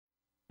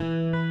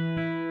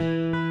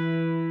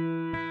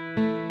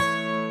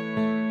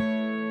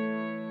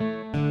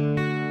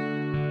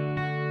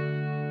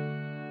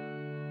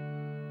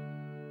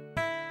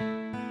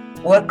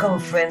Welcome,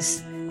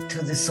 friends,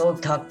 to the Soul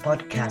Talk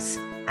podcast,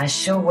 a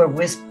show where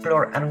we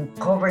explore and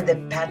uncover the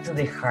path to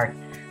the heart,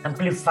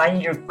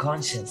 amplifying your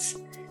conscience.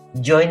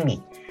 Join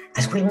me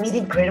as we meet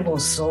incredible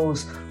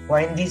souls who are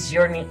in this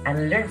journey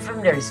and learn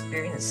from their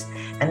experience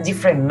and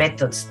different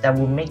methods that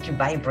will make you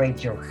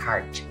vibrate your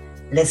heart.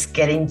 Let's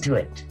get into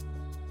it.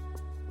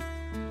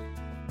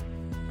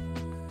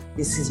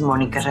 This is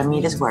Monica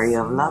Ramirez,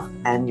 Warrior of Love,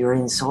 and you're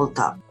in Soul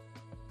Talk.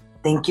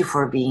 Thank you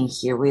for being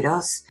here with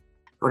us,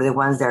 for the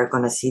ones that are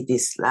going to see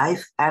this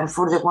live, and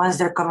for the ones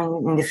that are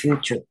coming in the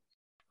future.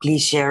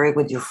 Please share it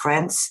with your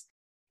friends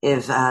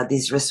if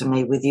this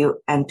resonates with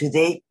you. And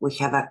today we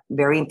have a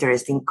very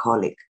interesting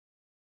colleague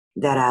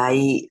that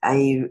I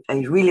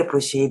really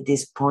appreciate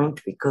this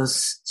point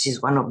because she's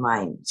one of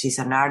mine. She's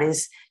an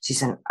artist,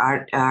 she's an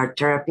art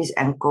therapist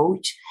and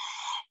coach,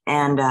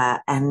 and I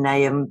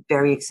am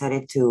very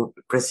excited to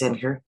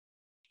present her.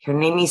 Her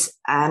name is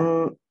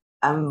Anne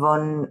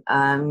von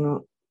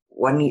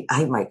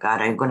oh my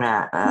God, I'm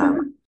gonna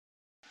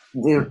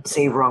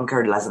say wrong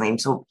her last name.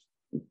 So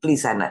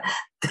please, Anna,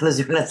 tell us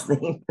your last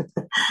name.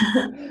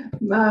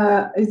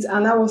 It's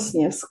Anna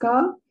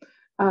Wasniewska.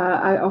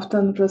 I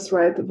often just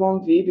write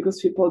von V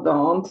because people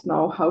don't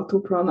know how to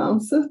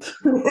pronounce it.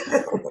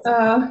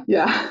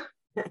 Yeah.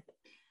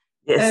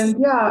 Yes.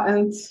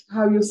 And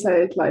how you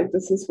say it, like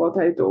this is what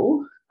I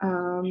do.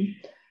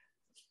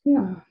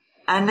 Yeah.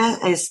 Anna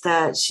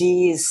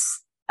she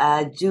is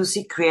a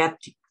juicy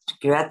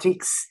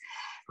creatrix,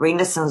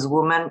 Renaissance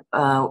woman,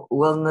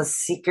 wellness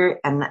seeker,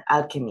 and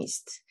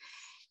alchemist.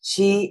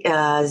 She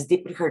has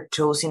dipped her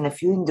toes in a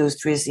few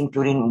industries,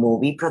 including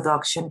movie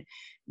production,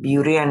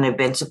 beauty, and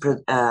events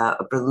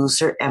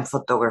producer and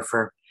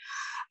photographer.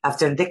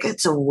 After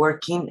decades of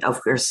working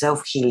of her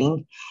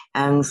self-healing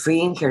and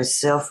freeing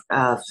herself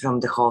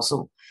from the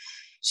hustle,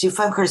 she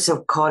found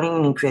herself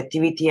calling in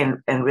creativity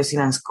and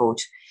resilience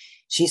coach.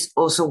 She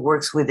also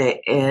works with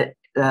the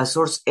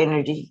source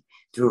energy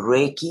through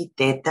Reiki,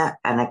 Theta,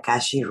 and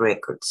Akashic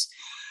records.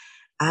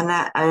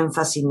 Anna, I'm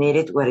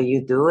fascinated what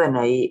you do, and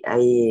I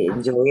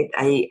enjoy it.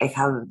 I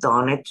have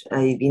done it.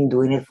 I've been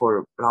doing it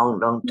for a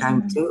long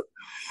time too.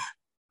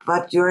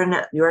 But you're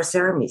a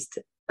ceramist,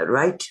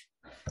 right?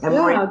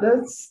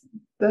 That's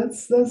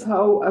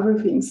how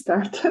everything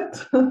started.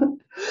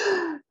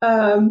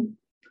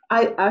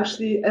 I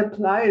actually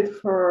applied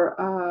for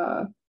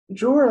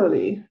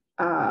jewelry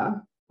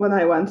when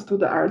I went to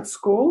the art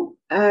school,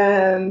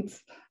 and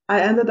I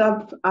ended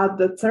up at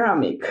the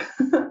ceramic.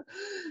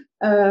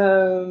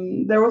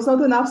 There was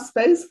not enough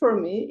space for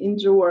me in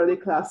jewelry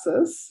class.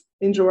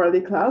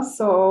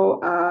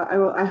 So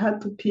I had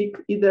to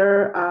pick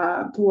either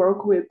to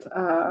work with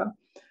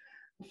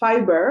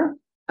fiber,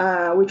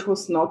 which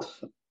was not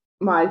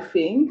my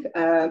thing,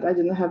 and I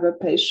didn't have a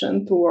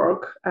patience to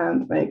work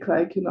and make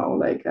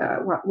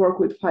work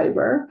with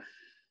fiber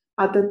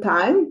at the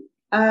time.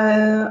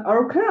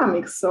 Or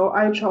ceramics. So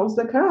I chose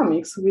the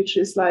ceramics, which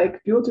is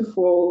like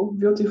beautiful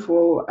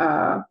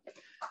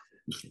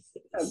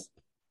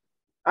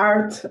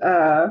art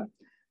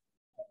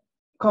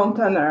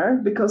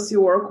container, because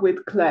you work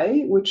with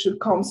clay, which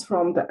comes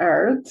from the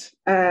earth,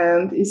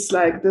 and it's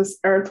like this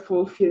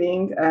earthful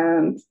feeling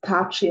and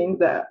touching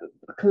the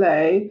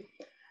clay.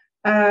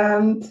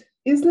 And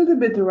it's a little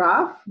bit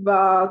rough,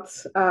 but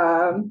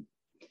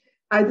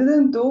I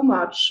didn't do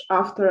much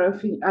after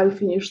I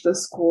finished the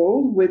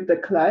school with the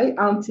clay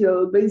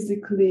until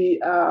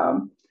basically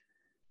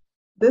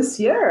this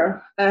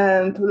year,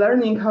 and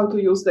learning how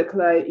to use the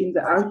clay in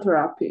the art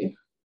therapy.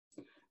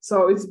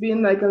 So it's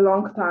been like a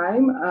long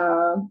time,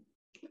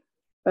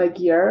 like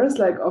years,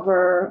 like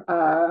over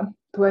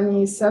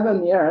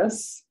 27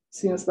 years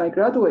since my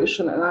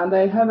graduation, and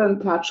I haven't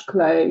touched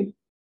clay.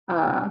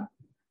 Wow.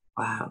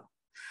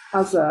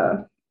 As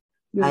a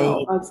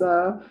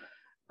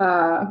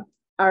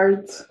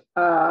art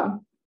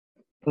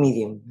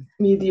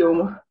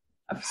medium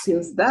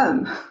since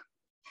then.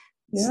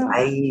 Yeah.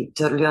 I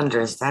totally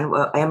understand.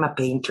 Well, I am a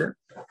painter.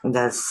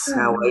 That's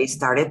how I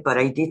started, but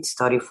I did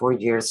study 4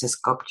 years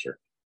sculpture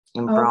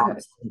in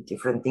bronze and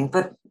different things,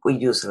 but we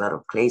use a lot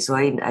of clay, so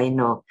I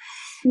know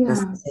the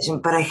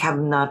sensation, but I have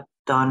not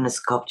done a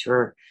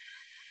sculpture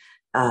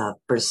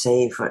per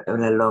se for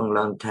a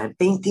long time.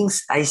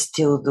 Paintings, I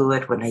still do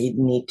it when I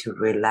need to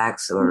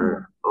relax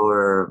or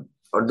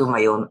do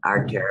my own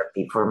art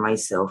therapy for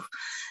myself.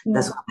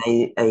 That's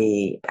when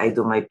I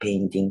do my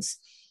paintings.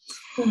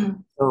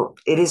 So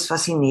it is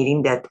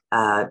fascinating that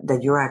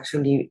you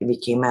actually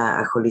became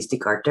a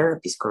holistic art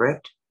therapist,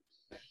 correct?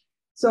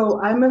 So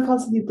I'm a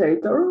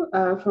facilitator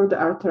for the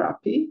art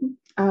therapy.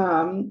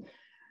 I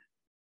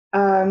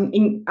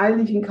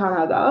live in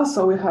Canada,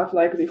 so we have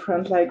like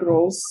different like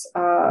rules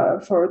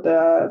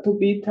to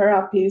be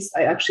therapist.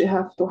 I actually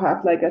have to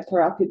have like a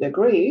therapy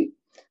degree,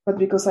 but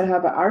because I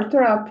have an art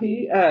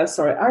degree, I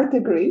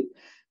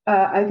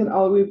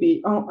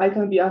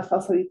can be a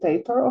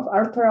facilitator of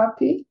art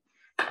therapy.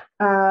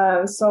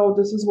 So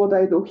this is what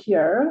I do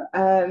here,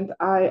 and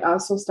I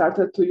also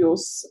started to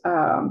use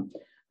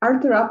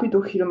art therapy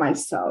to heal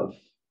myself.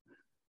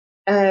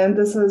 And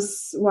this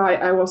is why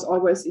I was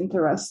always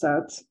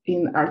interested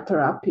in art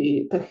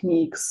therapy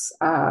techniques.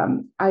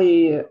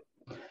 I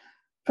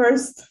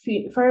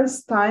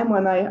first time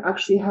when I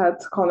actually had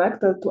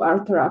connected to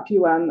art therapy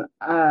when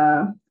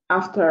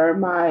after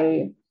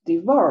my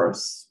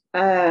divorce,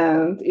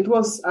 and it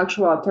was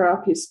actually a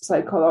therapist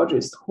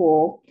psychologist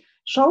who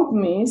showed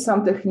me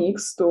some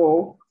techniques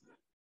to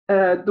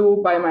do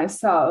by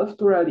myself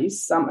to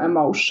release some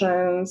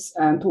emotions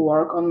and to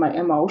work on my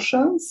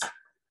emotions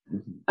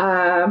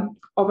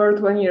over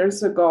 20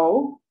 years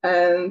ago.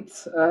 And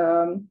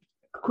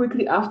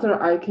quickly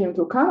after I came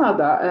to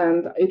Canada,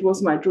 and it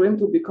was my dream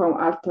to become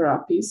art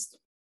therapist.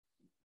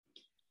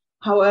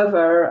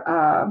 However,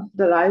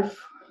 the life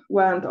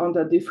went on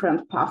a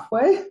different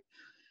pathway.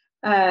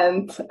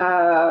 And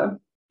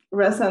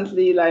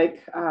recently,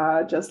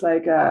 just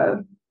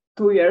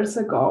 2 years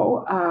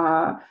ago,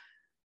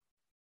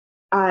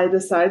 I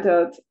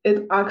decided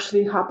it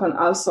actually happened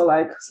also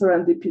like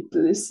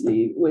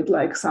serendipitously with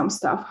like some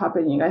stuff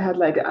happening. I had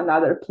like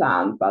another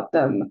plan, but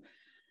then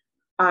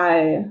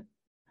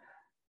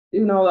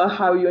you know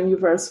how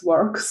universe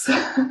works.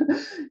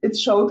 It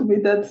showed me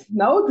that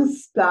no,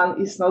 this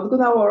plan is not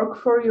gonna work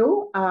for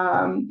you.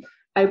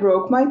 I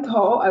broke my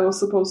toe. I was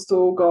supposed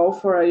to go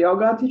for a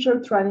yoga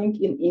teacher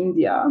training in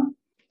India.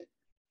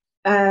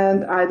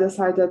 And I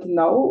decided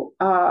no,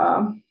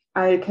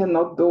 I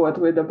cannot do it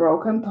with a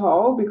broken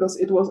toe because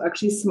it was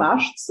actually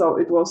smashed. So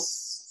it was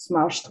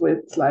smashed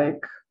with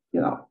like, you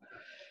know,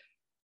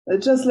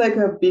 just like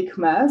a big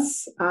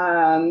mess.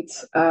 And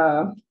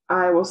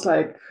I was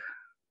like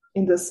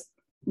in this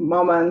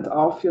moment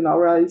of, you know,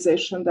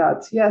 realization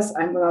that, yes,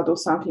 I'm going to do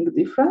something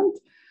different.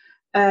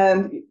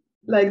 And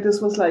like this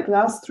was like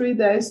last 3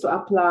 days to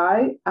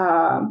apply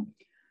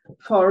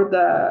for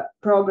the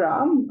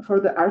program, for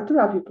the art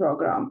therapy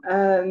program.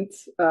 And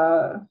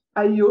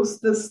I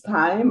used this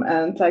time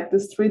and like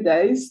this 3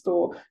 days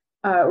to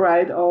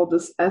write all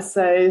these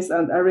essays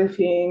and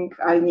everything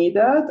I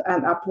needed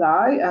and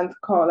apply and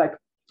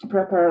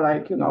prepare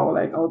like, you know,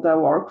 like all the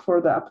work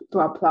for to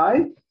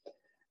apply.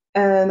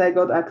 And I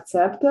got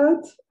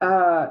accepted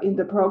in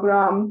the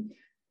program,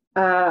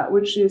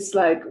 which is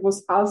like,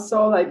 was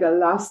also like a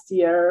last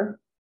year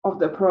of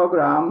the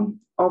program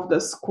of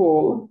the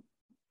school.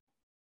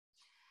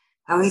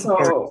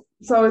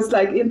 So it's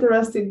like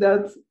interesting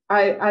that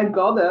I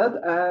got it,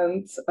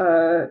 and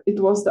it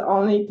was the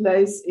only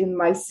place in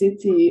my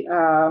city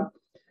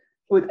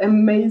with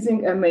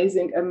amazing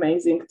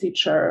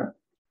teacher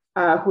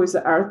who is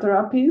an art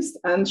therapist,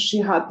 and she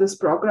had this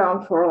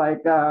program for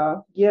like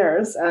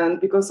years, and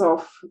because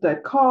of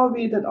the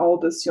COVID and all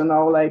this, you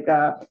know, like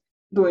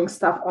doing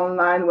stuff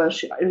online, when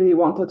she really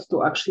wanted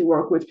to actually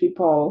work with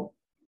people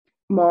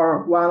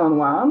more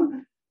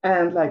one-on-one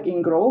and like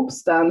in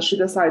groups, then she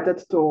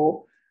decided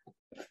to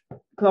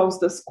close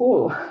the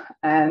school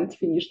and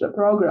finish the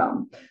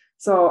program.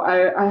 So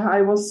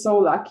I was so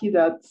lucky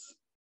that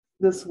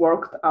this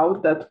worked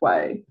out that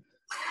way.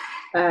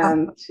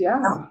 And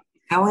yeah.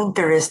 How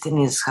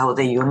interesting is how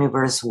the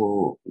universe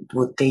will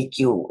take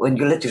you when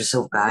you let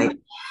yourself guide,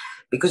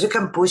 because you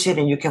can push it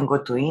and you can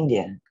go to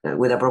India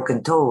with a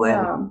broken toe,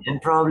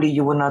 and probably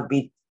you will not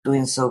be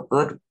doing so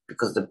good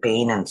because the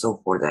pain and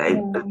so forth.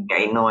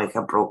 I know I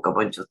have broke a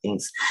bunch of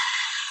things.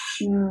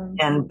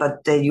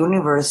 But the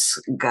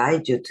universe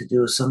guides you to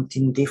do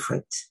something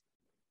different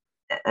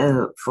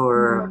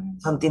for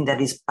something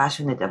that is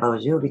passionate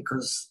about you,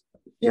 because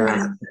you're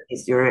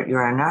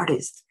an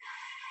artist,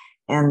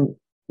 and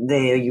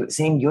the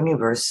same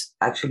universe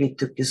actually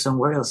took you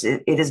somewhere else.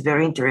 It is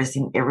very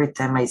interesting every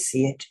time I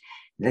see it.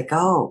 Like,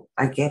 oh,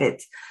 I get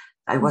it.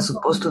 I was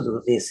supposed to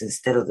do this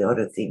instead of the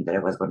other thing that I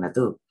was going to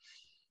do.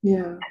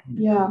 Yeah.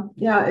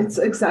 It's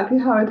exactly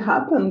how it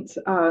happened.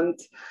 And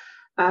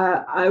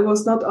I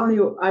was not only,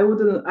 I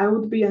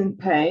would be in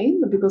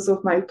pain because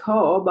of my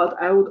toe, but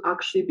I would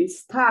actually be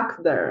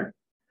stuck there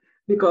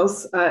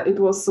because it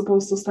was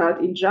supposed to start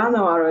in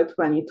January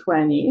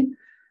 2020.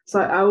 So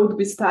I would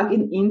be stuck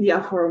in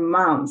India for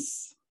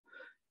months.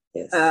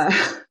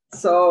 Yes.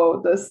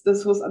 So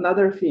this was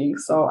another thing.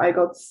 So I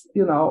got,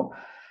 you know,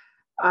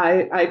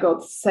 I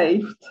got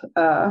saved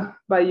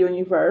by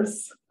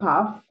universe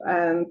path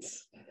and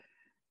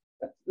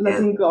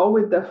letting go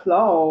with the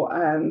flow.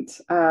 And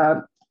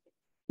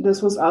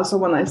this was also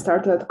when I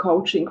started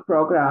coaching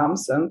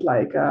programs and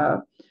like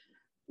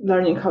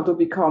learning how to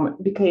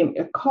became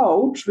a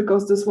coach,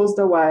 because this was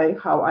the way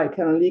how I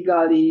can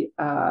legally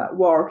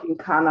work in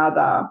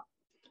Canada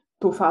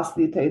to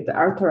facilitate the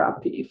art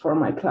therapy for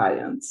my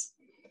clients.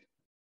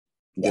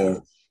 Yes.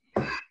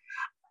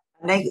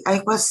 And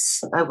I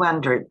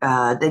wondered,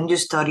 then you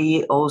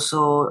study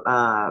also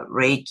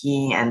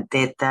Reiki and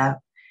Theta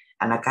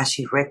and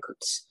Akashic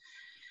Records.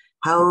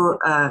 How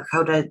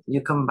did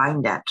you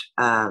combine that?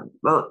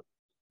 Well,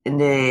 in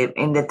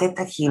the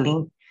Theta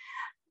healing,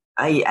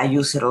 I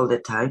use it all the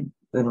time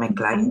with my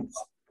clients,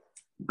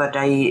 but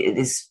it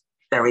is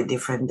very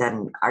different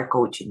than art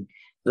coaching.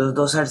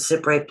 Those are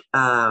separate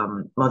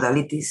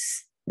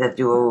modalities that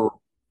you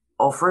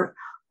offer,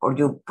 or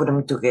you put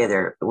them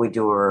together with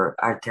your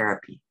art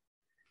therapy?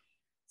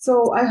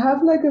 So I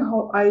have like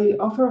I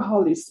offer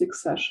holistic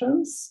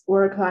sessions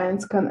where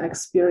clients can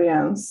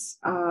experience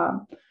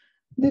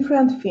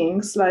different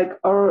things, like,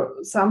 or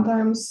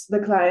sometimes the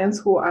clients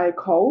who I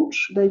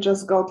coach, they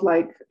just got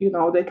like,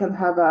 they can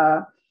have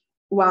a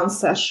one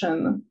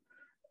session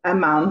a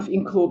month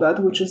included,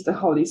 which is the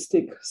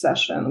holistic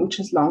session, which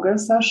is longer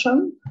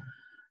session.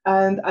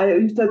 And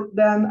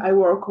then I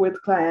work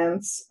with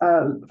clients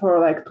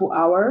for like 2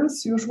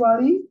 hours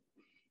usually,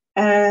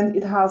 and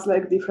it has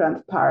like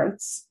different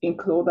parts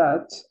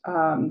included.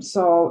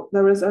 So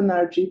there is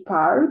energy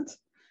part,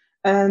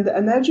 and the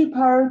energy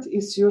part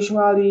is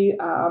usually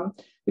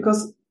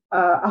because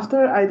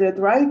after I did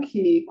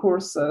Reiki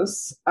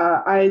courses,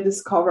 I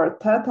discovered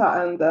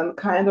Theta, and then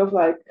kind of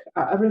like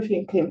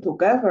everything came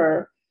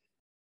together.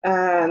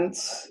 And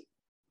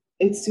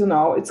it's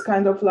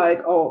kind of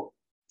like, oh,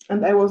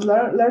 and I was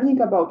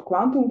learning about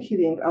quantum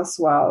healing as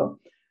well.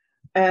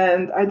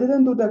 And I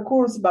didn't do the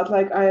course, but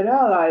like I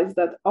realized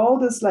that all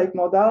these like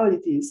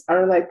modalities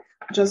are like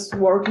just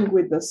working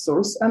with the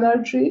source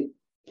energy.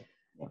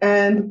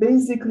 And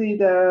basically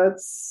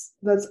that's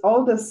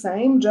all the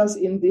same, just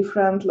in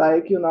different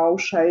like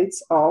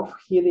shades of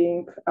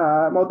healing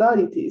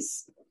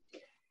modalities.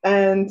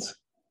 And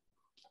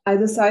I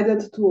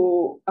decided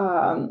to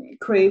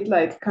create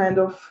like kind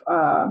of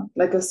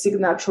like a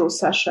signature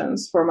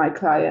sessions for my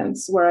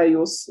clients where I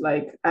use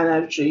like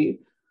energy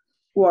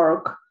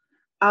work,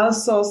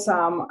 also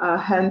some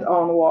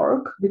hand-on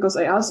work, because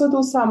I also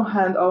do some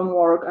hand-on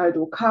work. I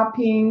do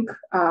cupping,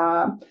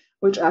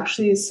 which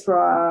actually is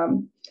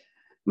from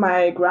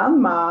my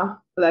grandma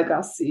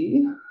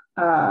legacy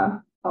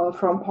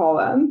from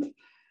Poland.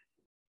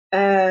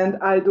 And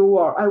I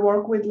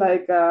work with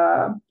like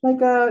a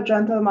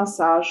gentle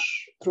massage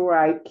through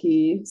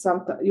Reiki.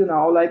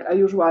 Like I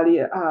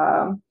usually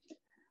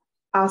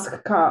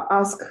ask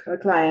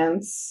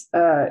clients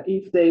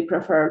if they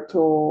prefer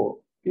to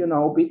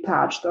be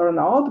touched or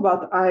not.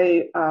 But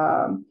I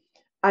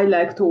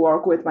like to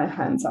work with my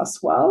hands as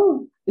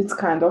well. It's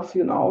kind of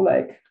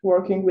like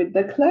working with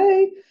the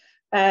clay.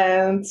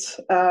 And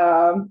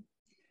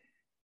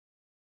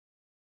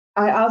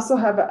I also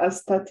have an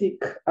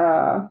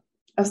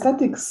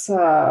aesthetics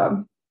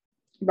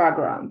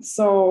background.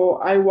 So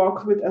I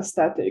work with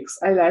aesthetics.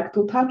 I like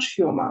to touch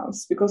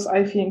humans because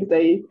I think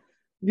they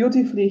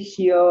beautifully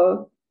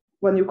heal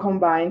when you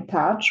combine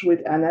touch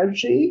with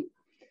energy.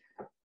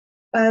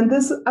 And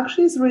this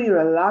actually is really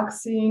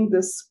relaxing.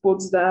 This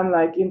puts them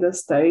like in the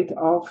state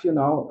of,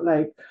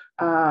 like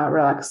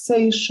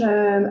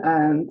relaxation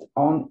and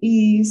on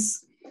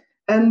ease.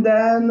 And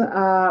then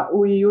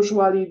we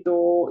usually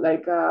do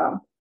like a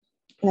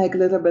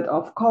little bit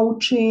of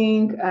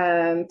coaching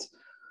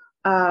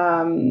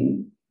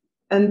um,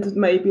 and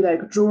maybe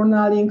like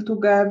journaling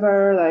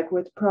together, like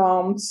with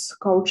prompts,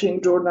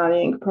 coaching,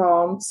 journaling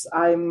prompts.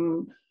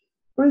 I'm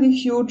really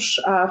huge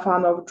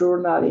fan of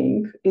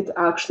journaling. It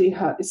actually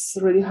is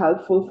really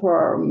helpful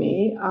for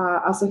me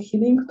as a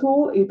healing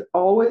tool. It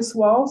always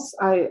was.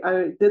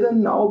 I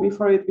didn't know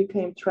before it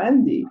became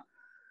trendy.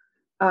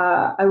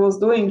 I was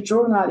doing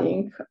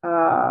journaling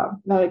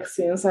like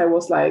since I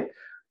was like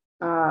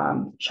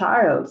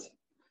child,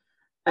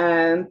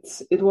 and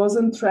it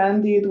wasn't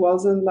trendy. It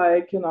wasn't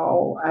like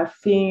a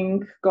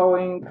thing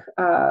going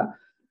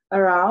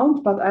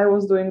around, but I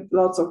was doing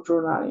lots of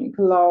journaling,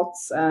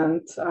 lots.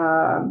 And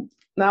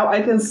now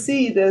I can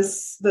see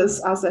this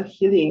as a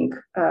healing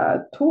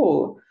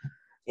tool.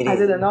 I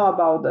didn't know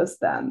about this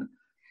then.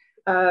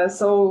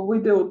 So we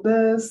do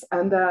this,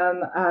 and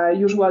then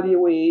usually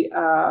we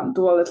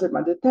do a little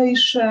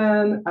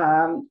meditation.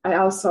 I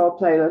also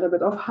play a little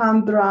bit of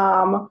hand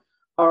drum,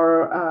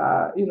 or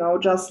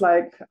just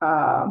like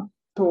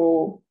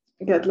to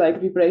get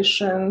like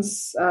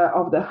vibrations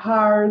of the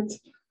heart.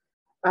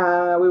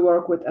 We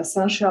work with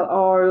essential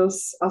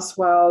oils as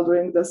well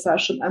during the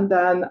session, and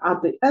then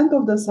at the end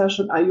of the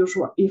session,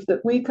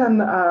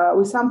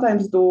 we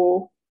sometimes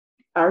do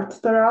art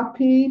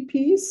therapy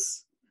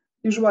piece.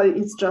 Usually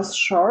it's just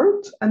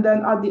short, and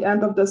then at the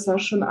end of the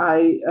session,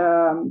 I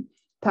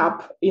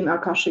tap in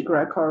Akashic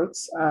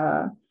records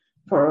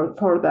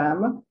for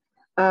them.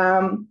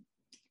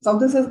 So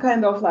this is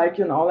kind of like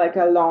like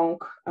a long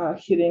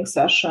healing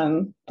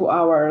session, 2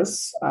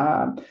 hours.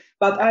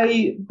 But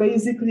I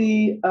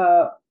basically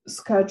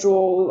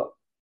schedule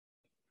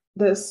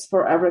this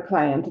for every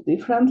client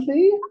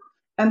differently,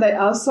 and I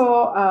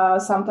also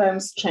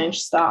sometimes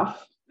change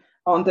stuff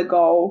on the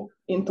go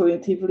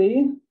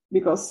intuitively,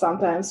 because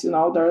sometimes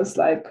there's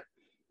like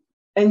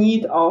a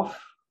need of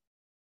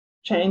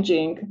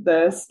changing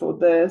this to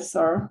this,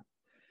 or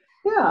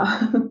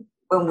yeah.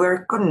 When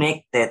we're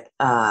connected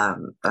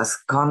as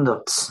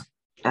conduits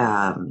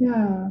Yeah.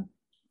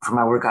 from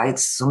our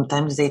guides,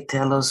 sometimes they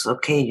tell us,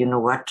 okay, you know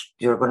what,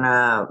 you're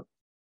gonna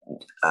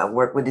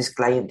work with this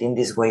client in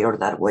this way or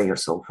that way or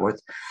so forth.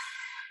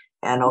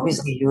 And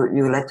obviously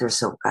you let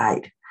yourself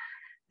guide.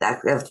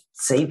 That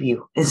saved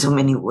you in so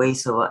many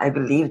ways. So I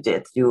believe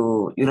that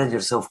you let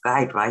yourself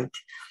guide, right?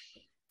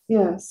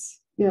 Yes.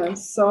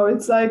 So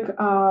it's like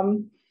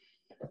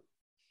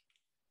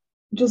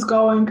just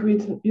going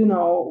with,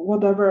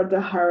 whatever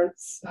the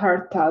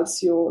heart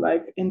tells you,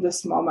 like in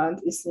this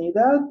moment is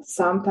needed.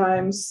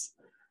 Sometimes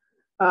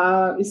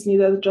it's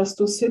needed just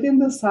to sit in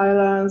the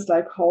silence,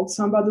 like hold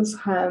somebody's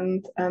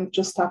hand and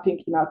just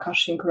tapping in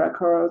Akashic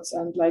records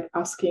and like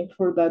asking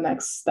for the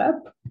next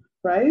step,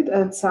 right?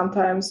 And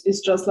sometimes it's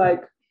just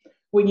like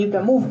we need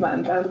the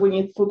movement and we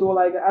need to do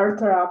like art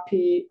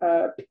therapy,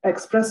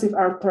 expressive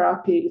art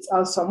therapy. It's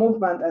also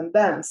movement and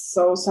dance.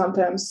 So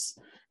sometimes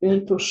you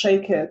need to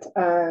shake it.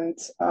 And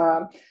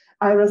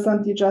I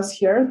recently just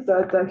heard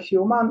that the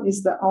human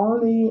is the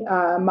only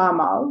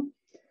mammal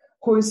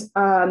who is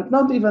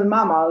not even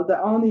mammal,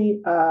 the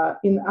only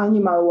in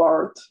animal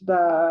world,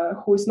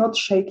 who is not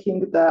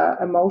shaking the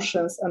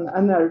emotions and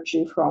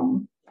energy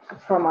from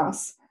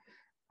us.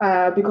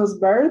 Because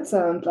birds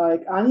and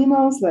like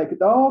animals, like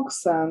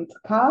dogs and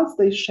cats,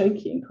 they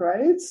shaking,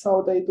 right?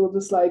 So they do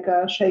this like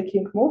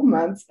shaking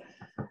movements.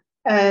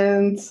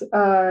 And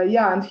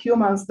and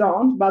humans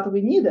don't, but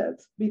we need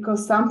it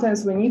because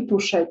sometimes we need to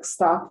shake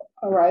stuff,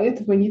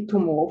 right? We need to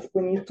move.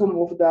 We need to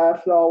move the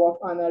flow of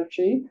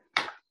energy.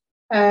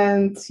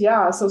 And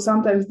so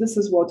sometimes this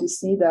is what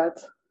is needed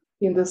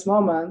in this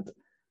moment,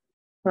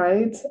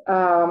 right?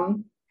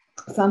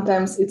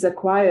 Sometimes it's a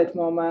quiet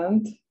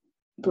moment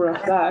to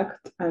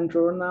reflect and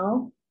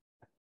journal.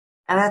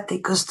 And that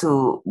takes us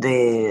to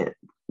the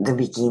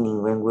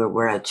beginning when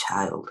we're a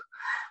child.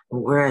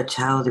 When we're a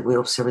child, we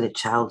observe the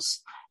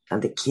child's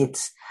and the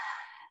kids,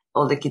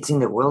 all the kids in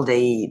the world,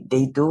 they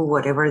do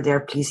whatever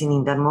they're pleasing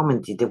in that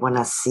moment. They want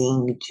to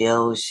sing,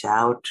 yell,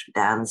 shout,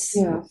 dance,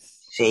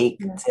 Yes. shake,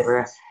 Yes.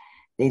 etc.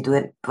 They do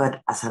it,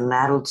 but as an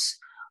adults,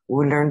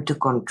 we learn to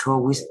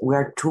control. We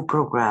are too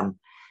programmed.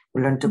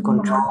 We learn to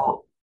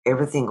control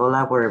everything, all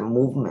our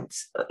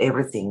movements.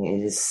 Everything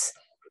is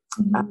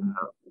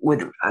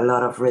with a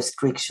lot of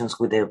restrictions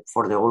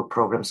for the old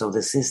programs of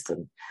the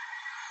system.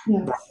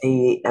 Yes. But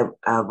they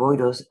avoid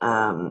us,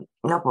 not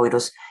avoid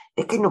us.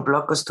 They kind of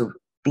block us to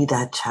be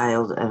that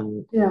child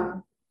and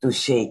to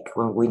shake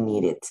when we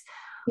need it,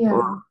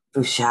 or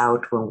to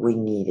shout when we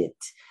need it.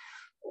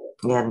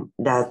 And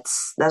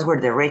that's where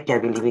the Reiki, I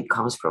believe, it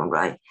comes from,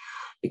 right?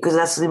 Because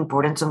that's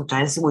important.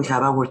 Sometimes we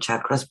have our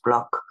chakras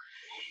blocked,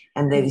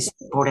 and that is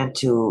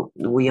important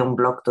we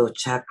unblock those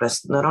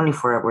chakras, not only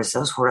for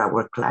ourselves, for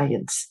our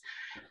clients,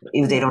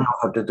 if they don't know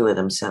how to do it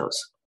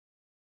themselves.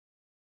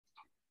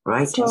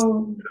 Right?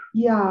 So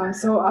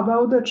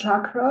about the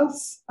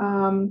chakras,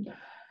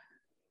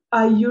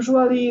 I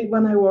usually,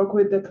 when I work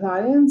with the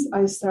clients,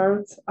 I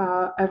start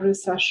every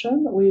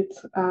session with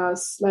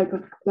like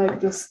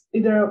this.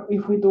 Even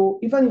if we do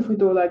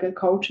like a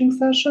coaching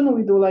session,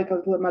 we do like a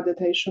little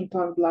meditation to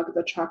unblock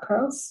the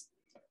chakras,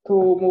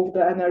 to move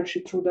the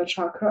energy through the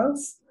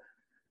chakras.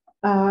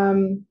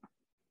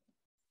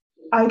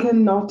 I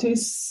can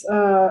notice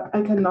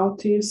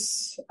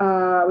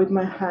with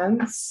my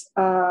hands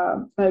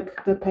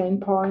like the pain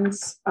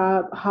points.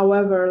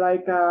 However,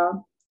 like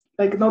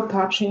not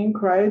touching,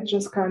 right?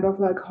 Just kind of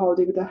like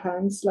holding the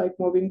hands, like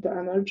moving the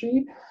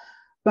energy.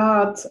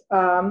 But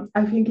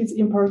I think it's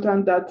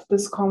important that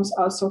this comes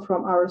also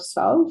from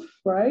ourselves,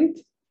 right?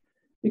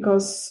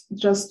 Because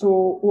just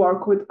to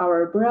work with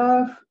our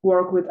breath,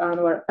 work with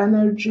our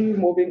energy,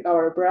 moving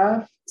our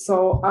breath.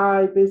 So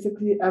I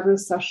basically every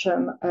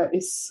session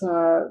is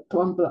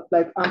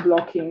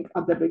unblocking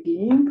at the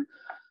beginning,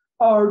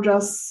 or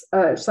just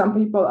some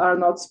people are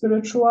not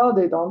spiritual,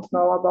 they don't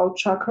know about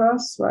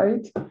chakras,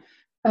 right?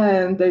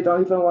 And they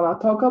don't even want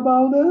to talk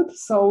about it.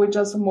 So we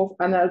just move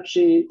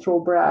energy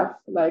through breath,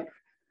 like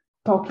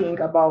talking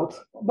about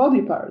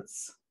body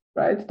parts,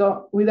 right?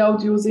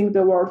 Without using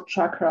the word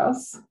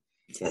chakras.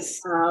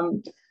 Yes.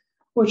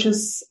 Which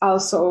is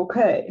also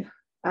okay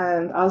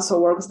and also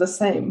works the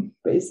same,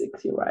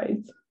 basically,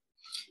 right?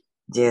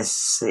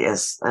 Yes,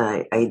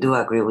 I do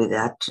agree with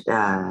that.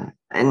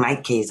 In my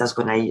case, that's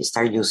when I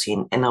start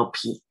using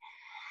NLP.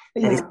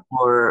 That is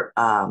more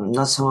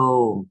not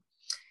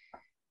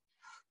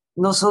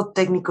so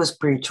technical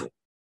spiritual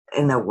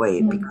in a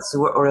way, because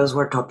or else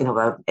we're talking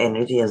about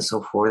energy and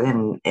so forth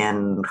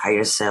and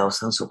higher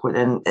selves and so forth,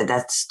 and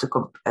that's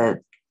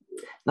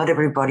not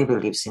everybody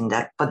believes in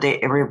that, but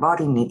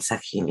everybody needs a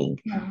healing.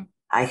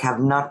 I have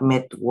not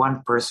met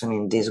one person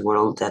in this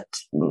world that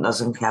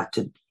doesn't have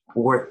to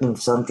work in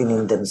something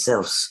in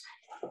themselves,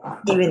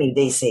 even if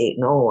they say,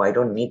 no, I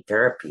don't need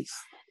therapies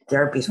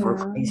for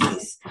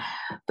crazies.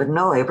 But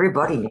no,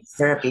 everybody needs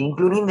therapy,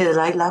 including the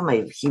Dalai Lama.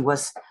 If he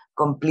was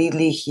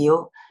completely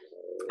healed,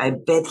 I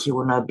bet he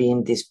would not be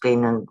in this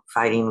pain and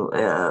fighting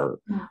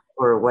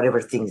or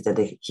whatever things that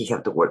he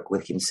have to work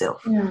with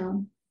himself.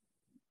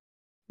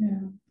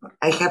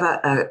 I have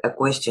a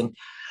question.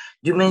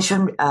 You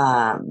mentioned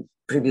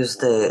previous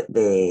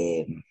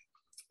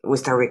we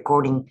start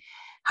recording.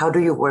 How do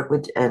you work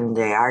with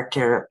the art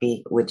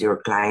therapy with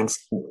your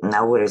clients?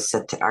 Now, what is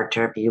art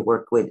therapy? You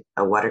work with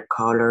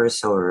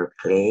watercolors or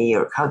clay,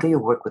 or how do you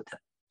work with them?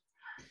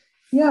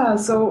 Yeah,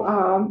 so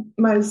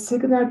my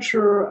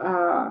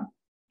signature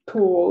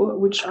tool,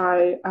 which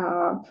I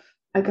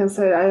I can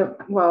say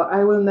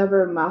I will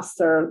never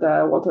master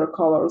the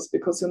watercolors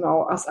because,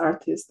 as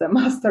artists, the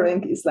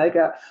mastering is like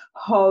a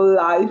whole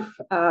life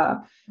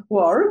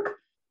work.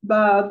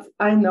 But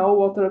I know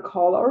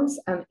watercolors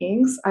and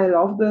inks. I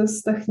love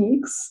these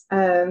techniques,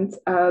 and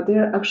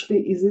they're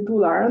actually easy to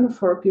learn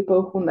for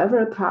people who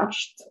never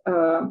touched,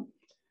 uh,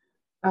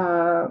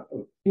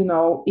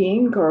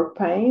 ink or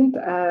paint.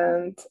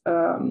 And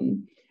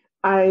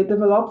I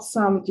developed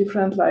some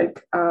different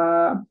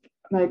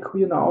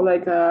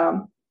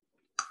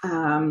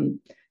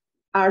um,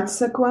 art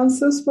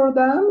sequences for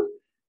them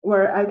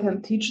where I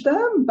can teach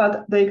them,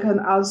 but they can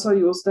also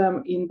use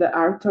them in the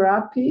art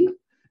therapy.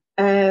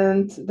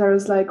 And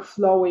there's like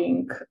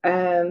flowing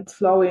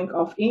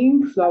of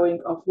ink,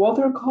 flowing of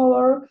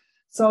watercolor.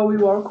 So we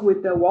work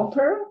with the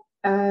water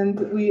and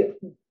we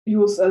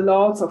use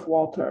lots of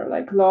water,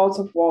 like lots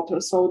of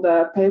water. So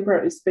the paper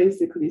is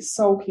basically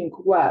soaking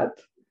wet.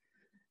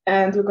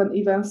 And you can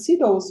even see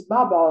those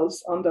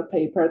bubbles on the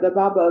paper, the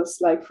bubbles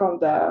like from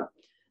the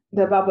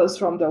bubbles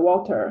from the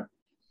water.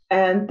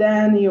 And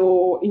then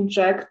you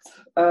inject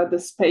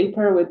this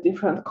paper with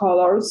different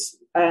colors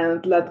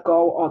and let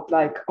go of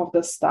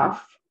the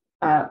stuff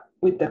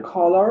with the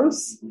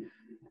colors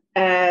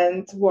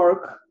and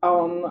work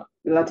on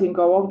letting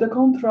go of the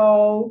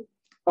control,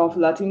 of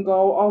letting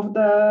go of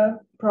the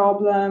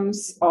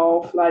problems,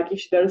 of like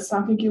if there's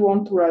something you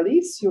want to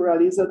release, you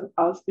release it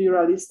as you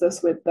release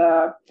this with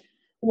the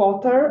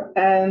water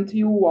and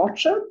you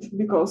watch it,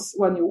 because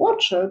when you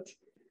watch it,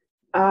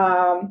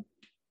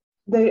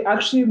 they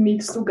actually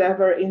mix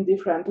together in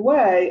different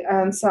way,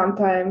 and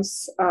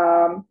sometimes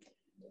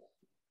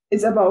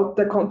it's about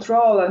the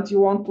control and you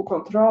want to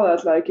control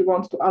it, like you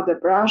want to add a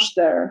brush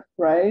there,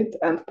 right,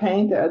 and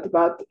paint it,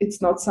 but it's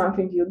not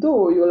something you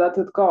do, you let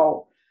it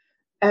go.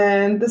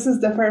 And this is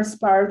the first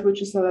part,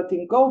 which is the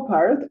letting go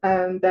part,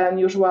 and then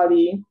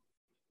usually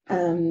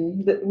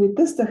with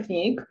this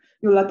technique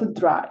you let it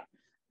dry.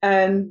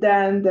 And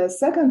then the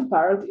second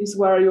part is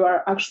where you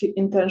are actually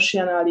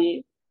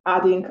intentionally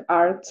adding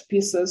art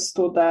pieces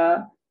to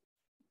the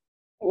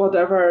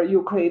whatever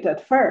you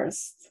created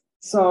first.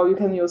 So you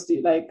can use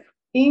the like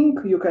ink,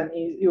 you can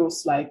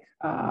use like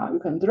you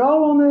can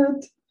draw on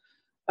it.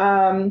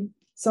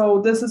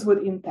 So this is with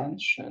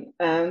intention,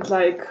 and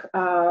like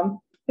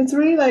it's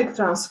really like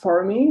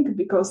transforming,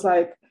 because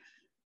like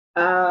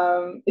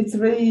it's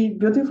really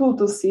beautiful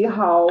to see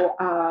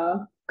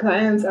how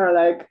clients are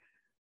like,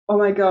 oh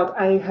my God,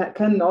 I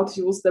cannot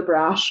use the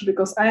brush,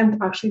 because I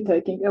am actually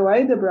taking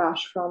away the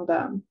brush from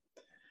them.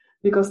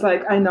 Because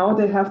like I know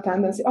they have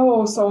tendency,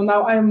 oh, so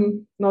now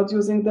I'm not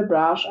using the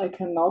brush, I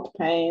cannot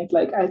paint.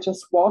 Like I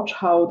just watch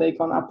how they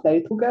gonna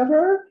play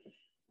together,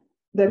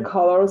 the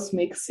colors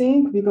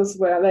mixing, because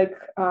we're like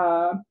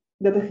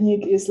the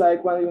technique is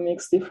like when you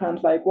mix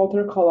different like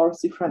watercolors,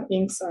 different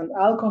inks and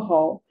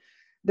alcohol,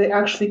 they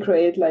actually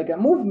create like a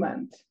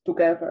movement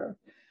together.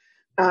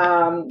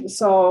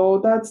 So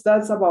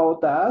that's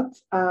about that.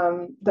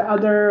 The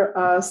other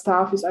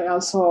stuff is I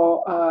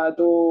also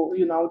do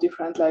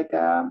different like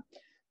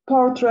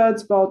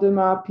portraits, body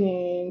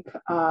mapping,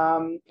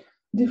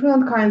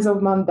 different kinds of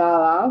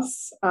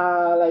mandalas,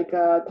 like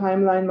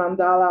timeline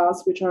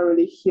mandalas, which are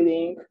really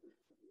healing,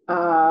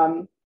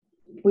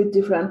 with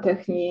different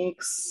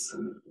techniques.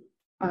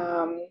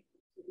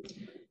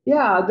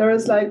 Yeah, there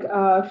is like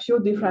a few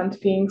different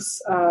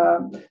things.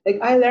 Like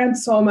I learned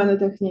so many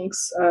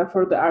techniques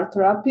for the art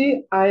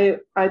therapy. I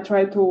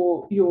try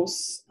to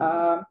use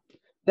the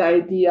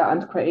idea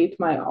and create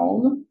my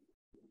own.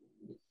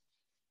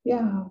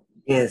 Yeah.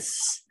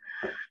 Yes.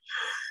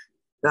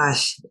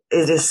 Gosh,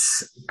 it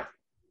is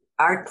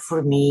art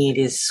for me. It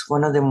is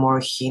one of the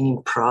more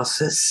healing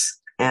process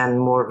and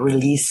more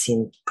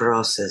releasing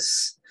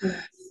process.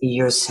 Yes.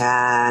 You're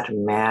sad,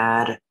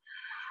 mad,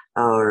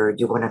 or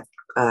you want to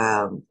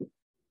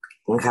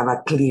have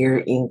a clear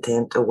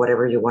intent or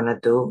whatever you want to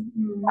do.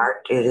 Mm-hmm.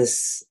 Art, it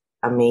is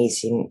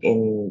amazing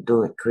in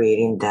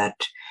creating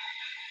that.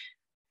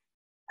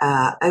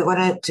 I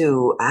wanted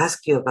to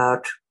ask you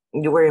about,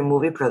 you were in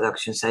movie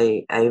productions.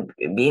 I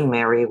been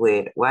married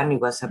with one, he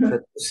was a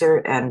producer,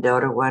 and the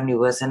other one, he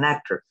was an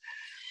actor.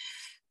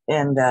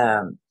 And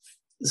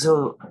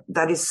so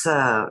that is,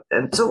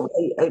 and so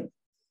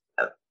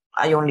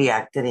I only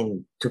acted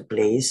in two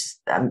plays.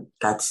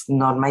 That's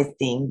not my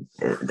thing.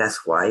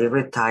 That's why I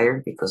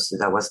retired, because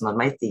that was not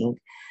my thing,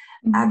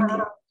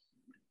 acting.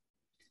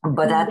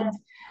 But that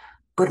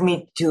put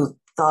me to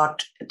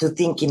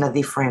think in a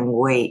different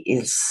way.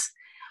 Is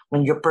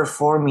when you're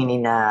performing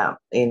in a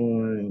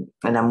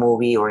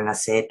movie or in a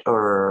set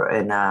or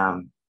in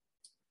a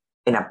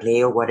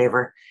play or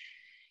whatever,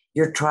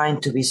 you're trying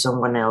to be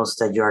someone else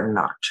that you're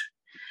not.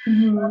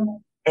 Mm-hmm.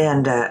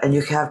 And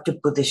you have to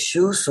put the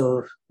shoes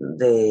of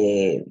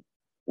the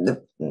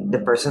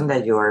person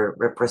that you are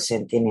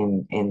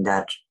representing in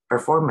that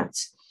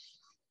performance.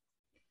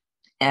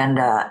 And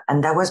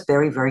that was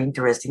very, very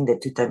interesting. The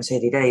two times I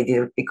did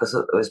it because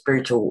of a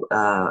spiritual,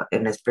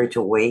 in a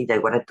spiritual way. I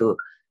wanted to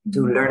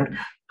learn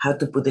how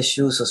to put the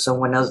shoes of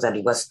someone else that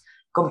it was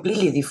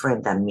completely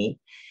different than me.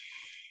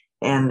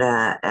 And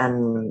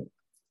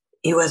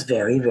it was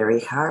very, very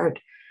hard.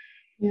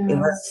 It Yeah.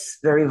 was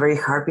very, very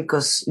hard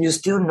because you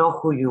still know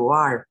who you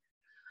are,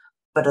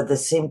 but at the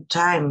same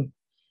time,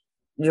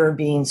 you're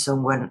being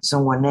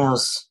someone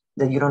else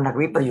that you don't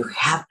agree, but you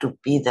have to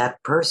be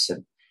that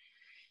person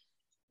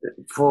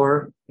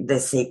for the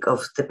sake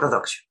of the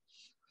production.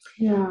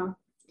 Yeah.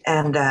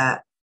 And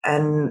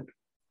and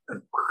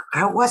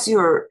how was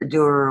your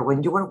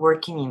when you were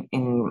working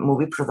in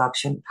movie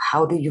production?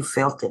 How did you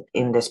felt it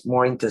in this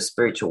more into a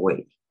spiritual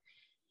way?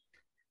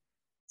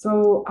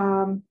 So,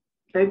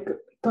 like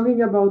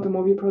talking about the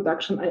movie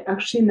production, I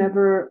actually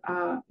never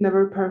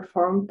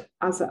performed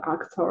as an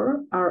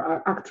actor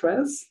or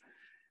actress.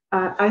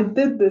 I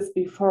did this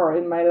before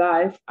in my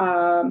life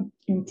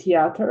in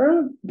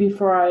theater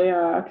before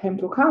I came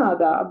to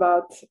Canada,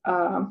 but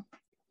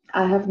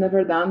I have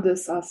never done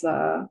this as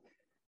an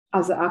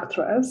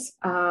actress.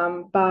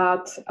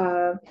 But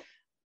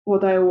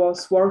what I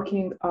was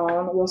working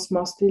on was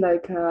mostly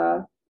like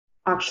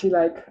actually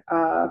like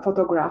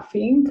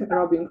photographing,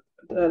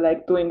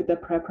 like doing the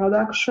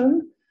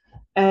pre-production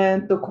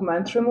and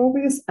documentary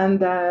movies, and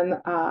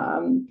then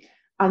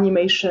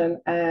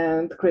animation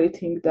and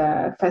creating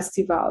the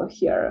festival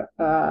here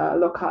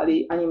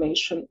locally,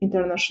 animation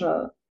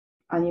international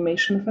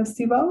animation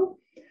festival.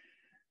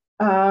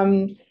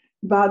 um,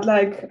 but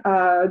like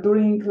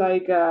during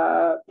like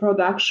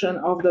production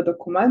of the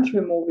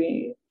documentary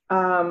movie,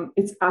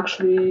 it's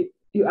actually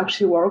you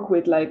actually work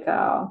with like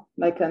a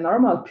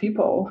normal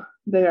people.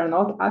 They are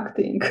not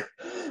acting,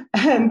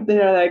 and they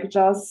are like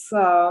just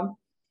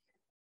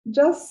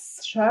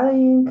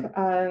sharing,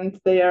 and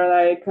they are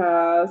like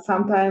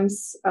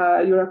sometimes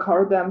you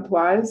record them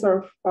twice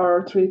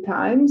or three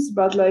times,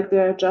 but like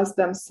they're just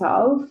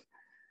themselves.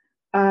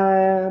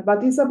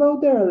 But it's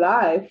about their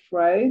life,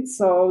 right?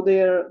 So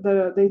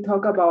they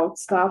talk about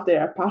stuff they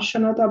are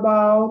passionate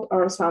about,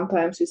 or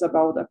sometimes it's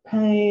about the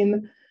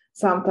pain,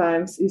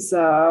 sometimes it's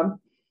um,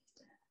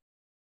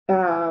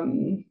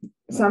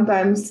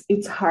 sometimes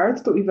it's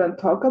hard to even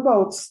talk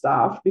about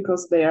stuff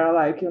because they are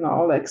like,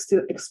 like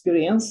still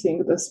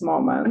experiencing this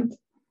moment.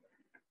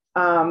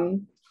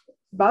 Um,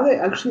 but I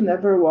actually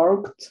never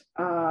worked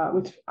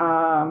with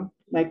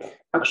like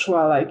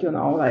actual, like,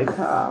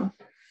 like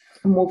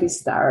movie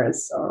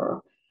stars,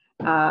 or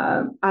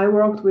I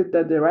worked with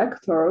the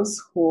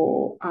directors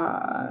who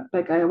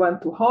like I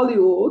went to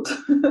Hollywood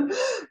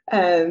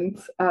and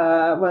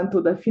went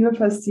to the film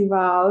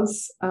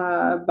festivals,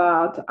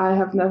 but I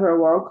have never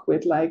worked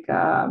with like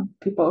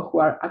people who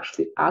are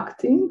actually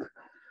acting.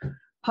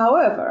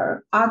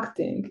 However,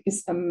 acting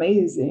is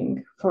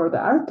amazing for the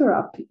art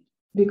therapy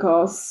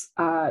because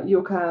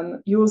you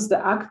can use the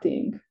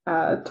acting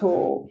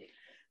to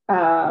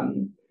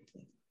um,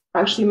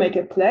 actually make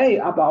a play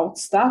about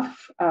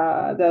stuff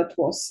that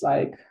was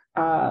like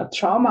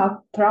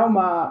trauma,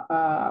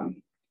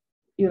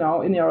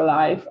 in your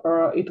life,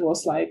 or it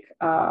was like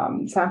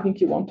something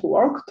you want to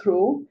work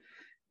through,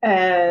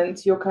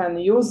 and you can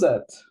use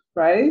it,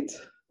 right?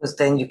 Because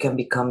then you can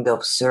become the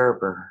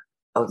observer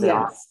of the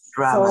Yes.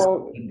 dramas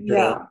So being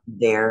played yeah,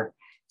 there,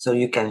 so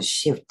you can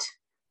shift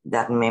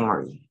that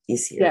memory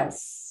easier.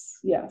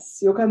 yes,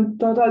 you can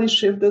totally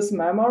shift this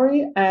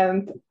memory,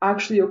 and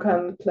actually you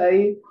can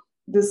play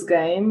this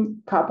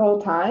game couple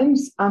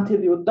times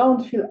until you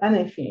don't feel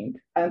anything,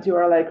 and you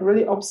are like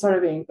really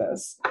observing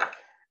this.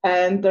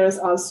 And there's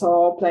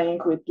also playing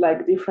with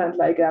like different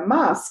like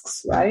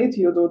masks, right?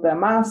 You do the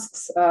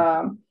masks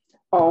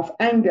of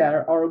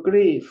anger or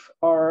grief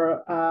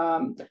or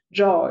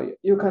joy.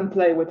 You can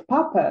play with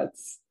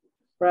puppets,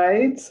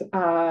 right?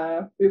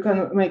 You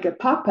can make a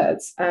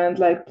puppets and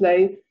like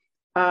play,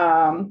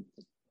 um,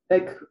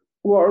 like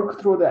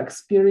work through the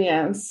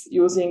experience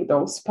using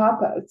those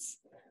puppets.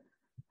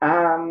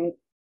 Um,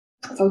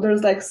 so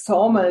there's like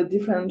so many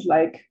different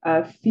like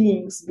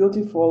things,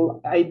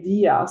 beautiful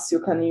ideas you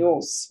can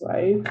use,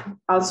 right?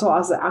 Also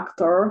as an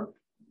actor.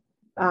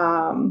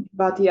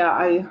 But yeah,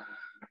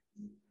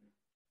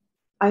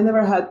 I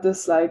never had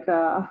this like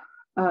uh,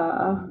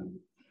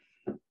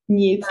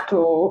 need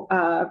to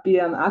be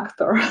an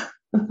actor.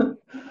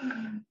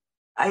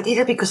 I did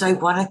it because I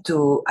wanted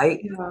to. I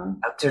Yeah,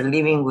 After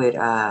living with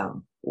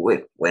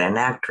an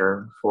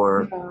actor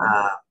for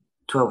yeah,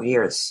 12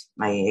 years,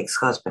 my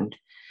ex-husband,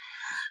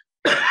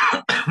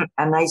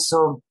 and I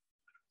saw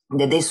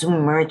that they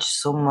submerge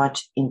so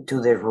much into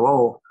the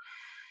role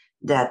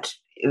that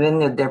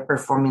even if they're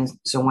performing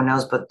someone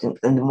else, but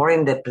in the more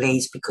in the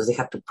place because they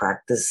have to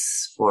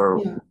practice for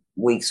yeah,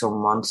 weeks or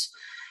months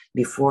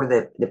before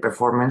the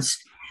performance,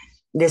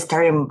 they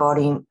start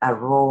embodying the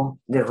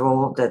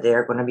role that they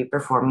are going to be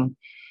performing.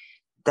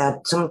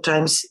 That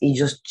sometimes it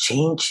just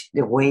change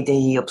the way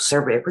they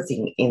observe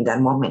everything in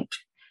that moment.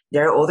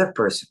 They're other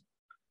person,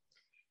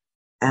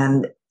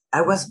 and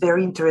I was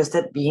very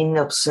interested being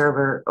an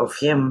observer of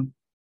him,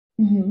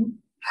 mm-hmm.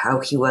 how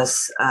he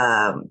was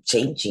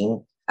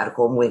changing at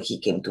home when he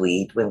came to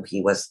eat, when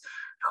he was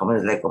home. I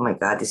was like, oh my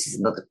God, this is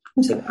not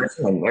the same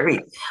person I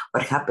married.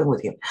 What happened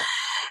with him?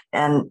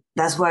 And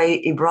that's why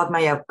it brought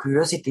my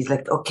curiosity. It's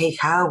like, okay,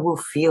 how will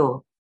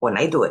feel when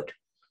I do it?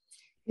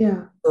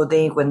 Yeah. So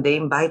when they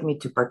invite me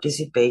to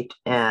participate,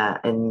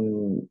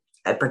 and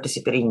I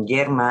participated in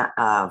Yerma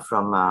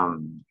from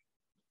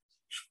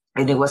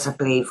and it was a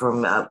play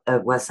from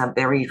it was a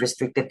very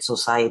restricted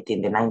society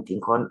in the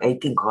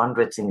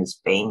 1800s in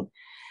Spain,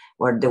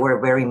 where they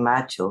were very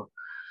macho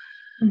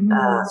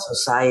Mm-hmm.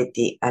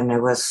 society, and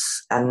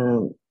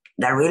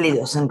that really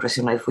doesn't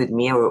resonate with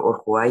me, or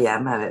who I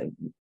am.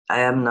 I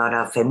am not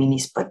a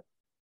feminist, but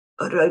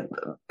a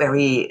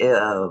very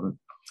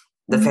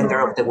defender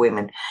Mm-hmm. of the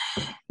women,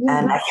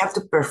 and Yeah. I have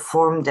to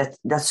perform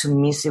that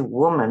submissive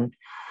woman.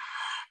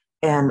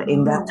 And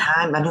in that Oh.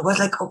 time, and it was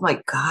like, oh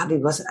my God,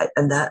 it was,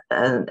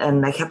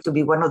 and I have to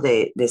be one of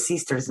the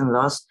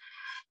sisters-in-laws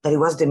that it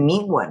was the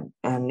mean one,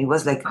 and it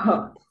was like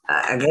Oh.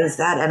 against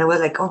that, and I was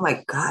like, oh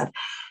my God,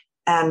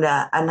 and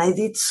I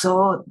did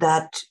so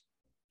that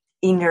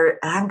inner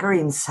anger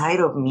inside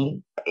of me.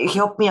 It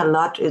helped me a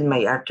lot in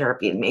my art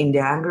therapy, in the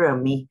anger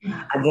of me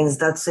against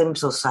that same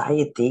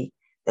society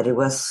that it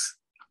was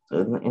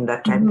in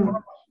that time. Mm-hmm.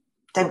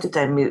 Time to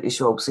time, it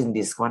shows in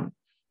this one,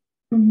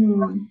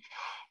 Mm-hmm.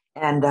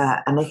 and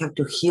I have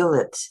to heal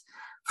it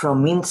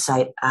from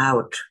inside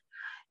out,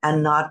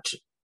 and not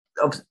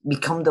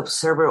become the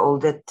observer all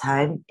the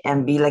time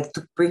and be like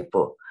two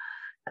people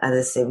at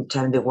the same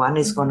time. The one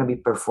is going to be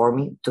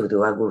performing to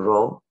do a good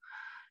role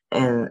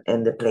in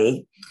the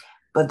play,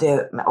 but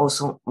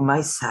also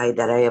my side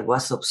that I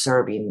was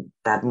observing,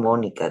 that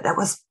Monica, that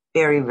was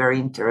very, very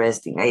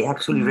interesting. I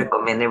actually Mm-hmm.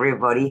 recommend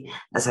everybody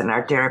as an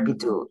art therapy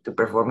to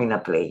perform in a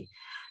play,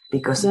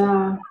 because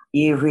Yeah.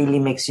 it really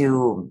makes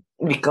you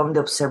become the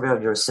observer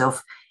of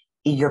yourself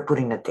if you're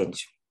putting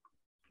attention.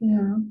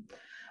 Yeah.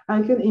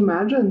 I can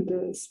imagine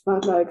this,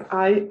 but like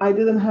I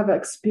didn't have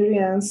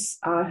experience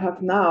I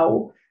have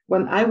now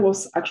when I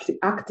was actually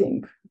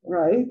acting,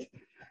 right?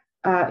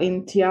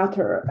 In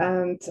theater.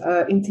 And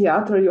in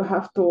theater, you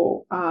have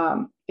to,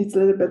 it's a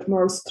little bit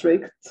more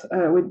strict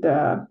with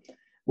the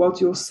what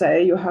you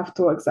say. You have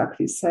to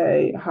exactly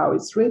say how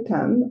it's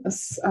written.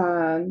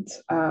 And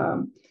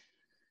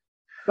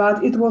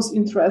but it was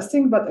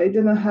interesting, but I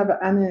didn't have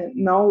any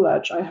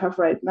knowledge I have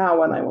right now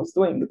when I was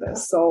doing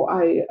this. So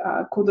I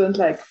couldn't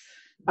like,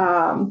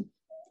 um,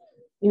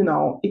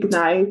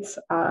 ignite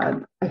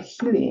a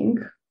healing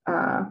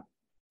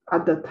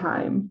at the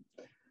time,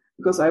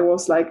 because I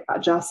was like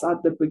just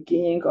at the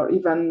beginning or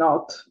even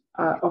not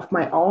of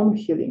my own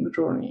healing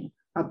journey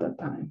at that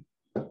time.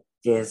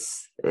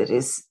 Yes, it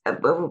is.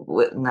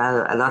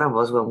 Now, a lot of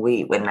us,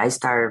 when I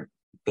started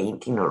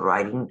painting or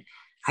writing,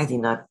 I did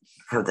not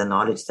have the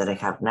knowledge that I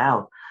have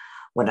now.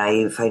 When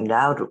I find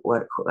out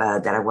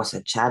that I was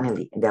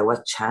channeling, and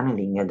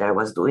that I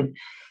was doing,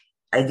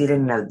 I did it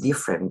in a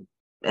different.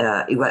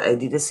 I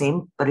did the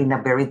same, but in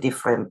a very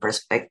different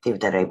perspective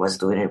that I was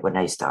doing it when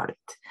I started.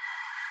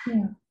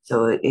 Yeah,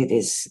 So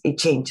it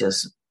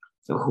changes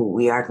who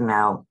we are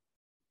now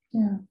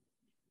yeah.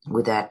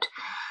 with that.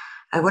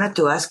 I wanted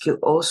to ask you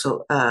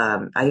also.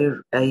 I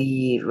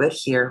read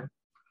here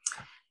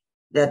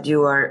that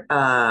you are.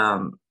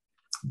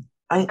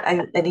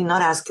 I did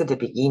not ask you at the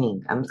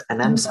beginning. I'm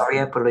Mm-hmm. sorry.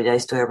 I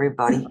apologize to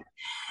everybody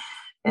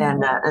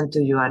and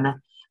to you,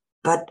 Anna.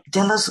 But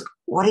tell us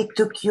what it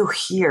took you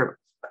here,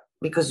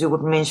 because you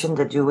would mention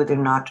that you were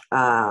not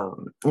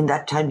in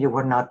that time. You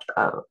were not.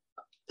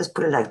 Let's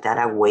put it like that.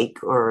 Awake,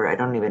 or I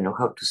don't even know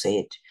how to say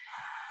it.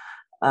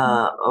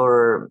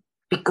 Or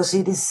because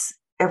it is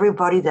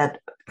everybody that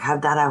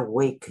have that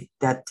awake,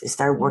 that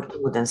start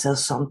working with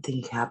themselves,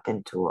 something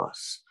happened to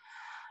us,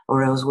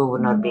 or else we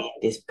would not be in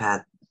this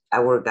path.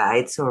 Our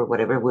guides, or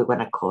whatever we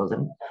want to call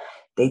them,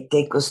 they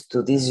take us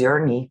to this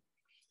journey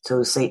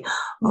to say,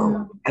 oh,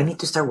 Yeah. I need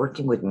to start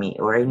working with me,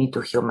 or I need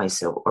to heal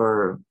myself,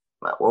 or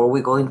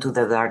we go into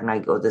the dark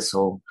night of the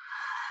soul.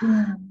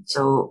 Yeah.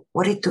 So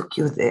what it took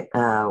you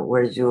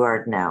where you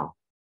are now?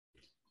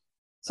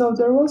 So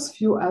there was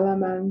few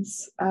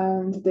elements,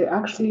 and they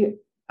actually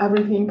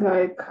everything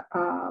like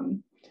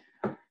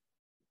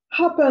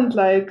happened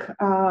like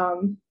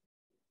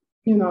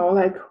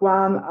like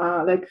one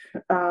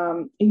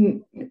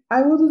in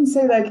I wouldn't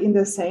say like in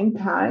the same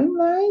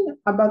timeline,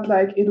 but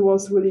like it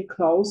was really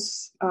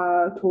close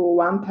to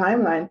one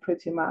timeline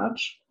pretty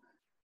much.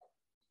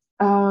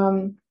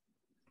 um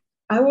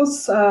i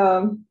was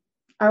um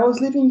I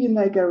was living in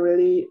like a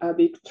really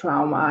big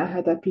trauma. I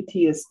had a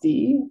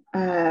PTSD,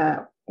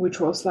 which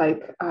was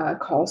like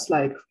caused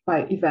like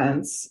by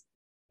events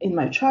in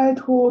my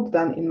childhood,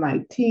 then in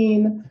my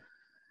teen.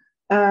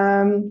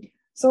 Um,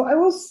 so I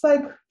was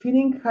like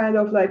feeling kind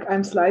of like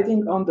I'm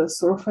sliding on the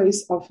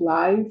surface of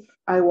life.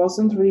 I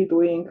wasn't really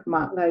doing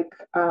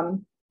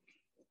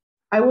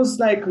I was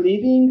like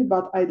living,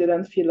 but I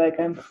didn't feel like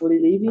I'm fully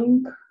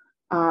living.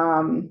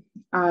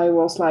 I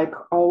was like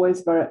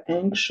always very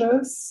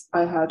anxious.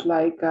 I had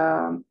like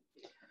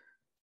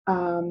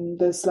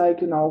this like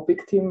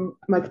victim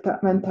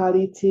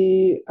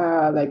mentality,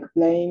 like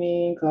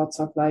blaming, lots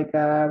of like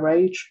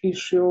rage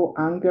issue,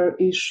 anger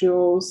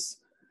issues,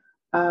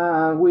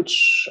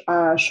 which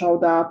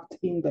showed up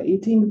in the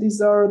eating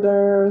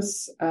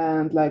disorders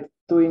and like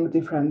doing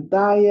different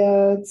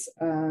diets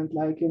and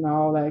like,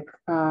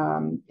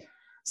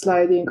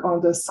 sliding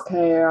on the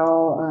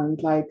scale and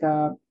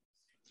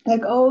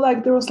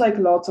there was like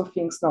lots of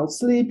things, not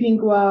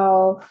sleeping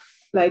well,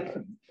 like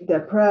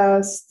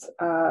depressed,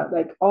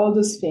 like all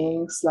these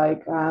things,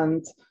 like,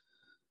 and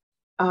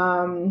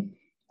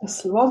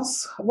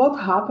what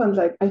happened,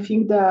 like I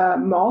think the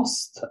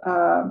most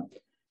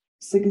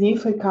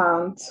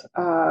significant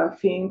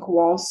thing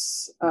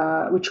was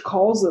which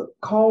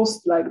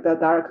caused like the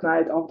dark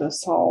night of the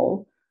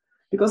soul,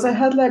 because I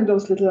had like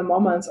those little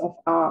moments of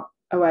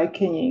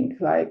awakening,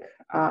 like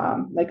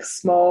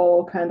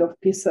small kind of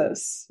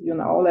pieces,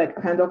 like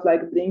kind of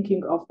like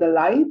blinking of the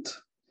light.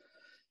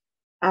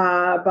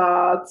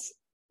 But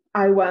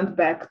I went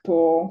back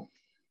to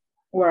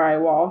where I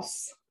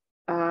was.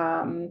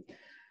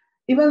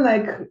 Even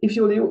like if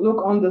you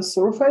look on the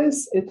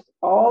surface, it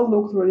all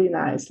looked really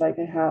nice. Like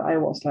I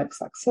was like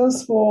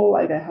successful,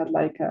 like I had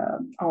like a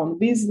own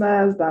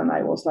business, then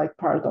I was like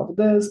part of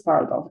this,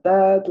 part of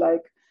that,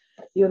 like,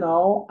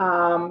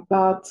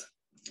 but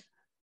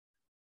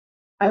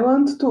I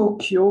went to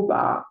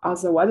Cuba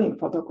as a wedding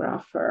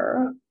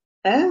photographer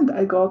and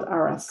I got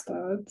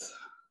arrested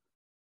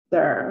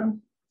there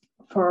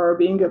for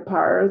being a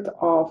part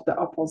of the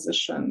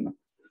opposition,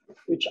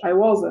 which I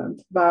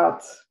wasn't.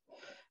 But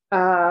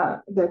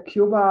the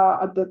Cuba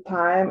at the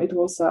time, it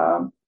was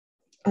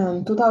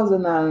in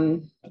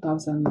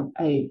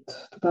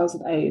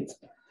 2008.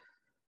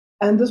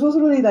 And this was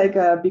really like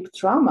a big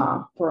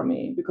trauma for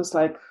me because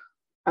like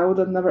I would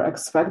have never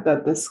expected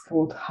that this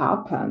would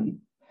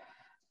happen.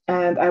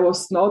 And I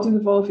was not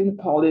involved in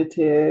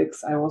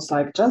politics. I was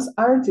like just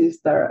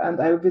artist there. And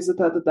I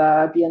visited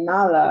the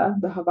Biennale,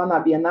 the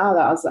Havana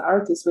Biennale as an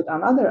artist with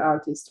another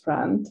artist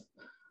friend.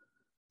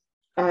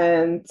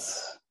 And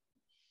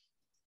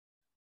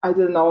I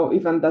didn't know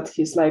even that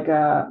he's like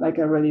a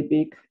really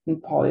big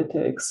in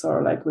politics,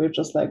 or like we're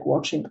just like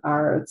watching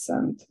arts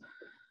and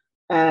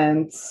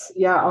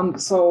yeah. On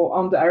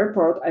the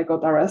airport, I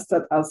got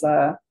arrested as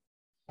a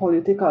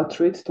political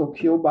threat to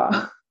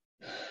Cuba.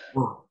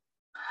 Oh.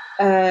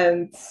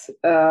 And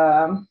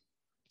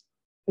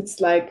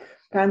it's like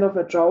kind of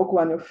a joke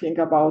when you think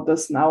about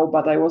this now,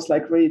 but I was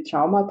like really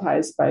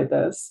traumatized by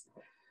this.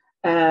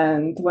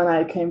 And when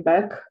I came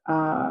back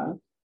to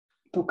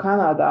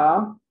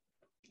Canada,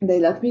 they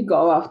let me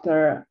go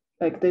after,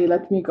 like they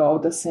let me go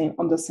on the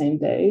same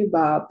day,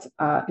 but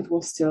it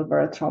was still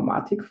very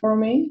traumatic for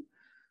me.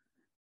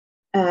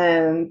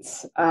 And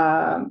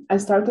I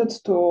started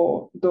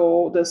to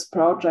do this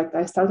project.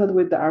 I started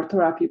with the art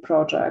therapy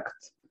project,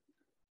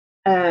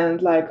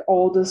 and like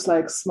all these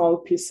like small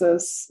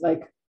pieces,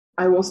 like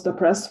I was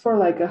depressed for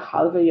like a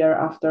half a year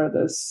after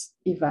this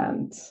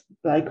event,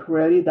 like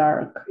really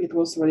dark. It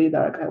was really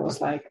dark. I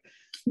was like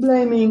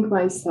blaming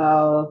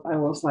myself. I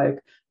was like,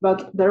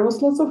 but there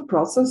was lots of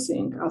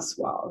processing as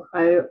well.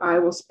 I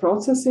was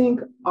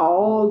processing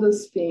all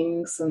these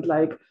things and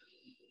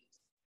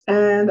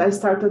I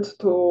started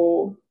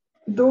to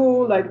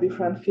do like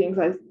different things,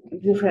 like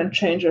different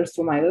changes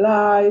to my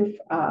life.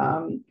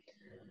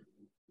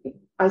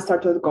 I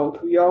started to go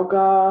to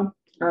yoga.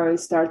 I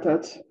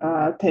started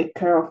take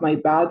care of my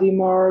body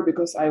more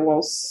because I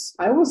was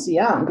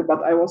young,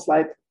 but I was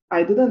like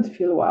I didn't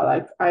feel well.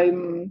 Like I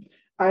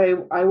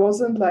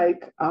wasn't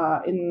like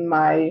in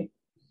my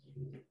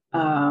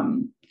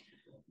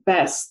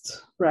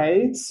best,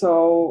 right?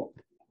 So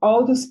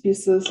all these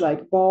pieces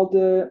like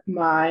body,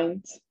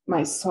 mind,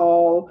 my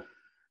soul,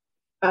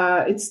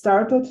 it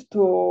started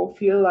to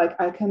feel like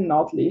I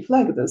cannot live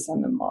like this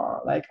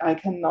anymore. Like I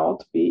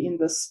cannot be in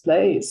this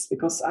place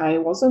because I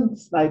wasn't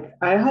like,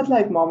 I had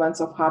like moments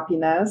of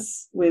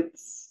happiness with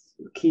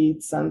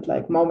kids and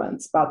like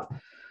moments, but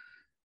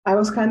I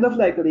was kind of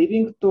like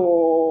leaving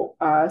to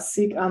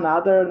seek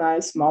another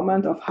nice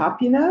moment of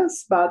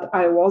happiness, but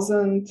I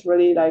wasn't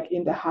really like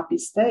in the happy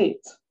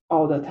state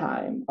all the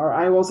time, or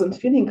I wasn't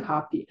feeling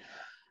happy.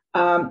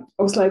 It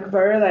was like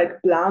very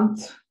like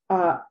blunt,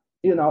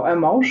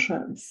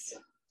 emotions.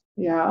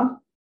 Yeah.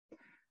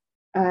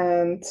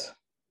 And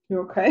you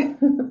okay?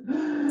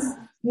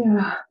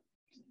 Yeah.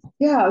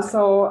 Yeah.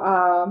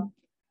 So,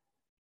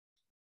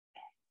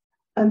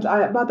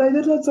 but I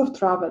did lots of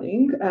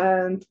traveling,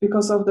 and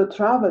because of the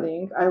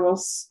traveling, I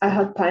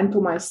had time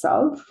to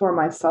myself, for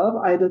myself.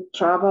 I did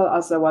travel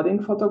as a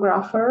wedding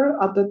photographer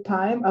at the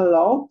time a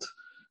lot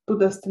to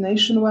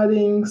destination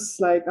weddings,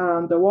 like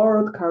around the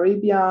world,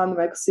 Caribbean,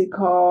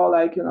 Mexico,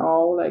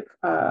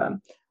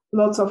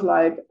 lots of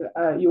like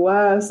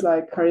US,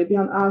 like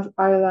Caribbean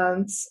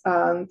islands.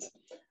 And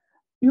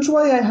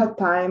usually I had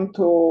time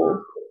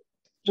to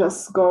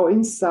just go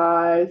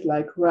inside,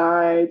 like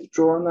write,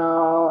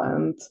 journal,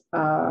 and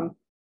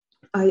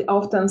I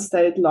often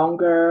stayed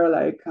longer.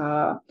 Like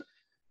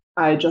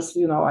I just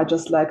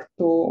like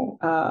to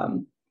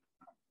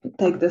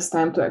take this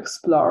time to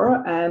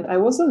explore. And I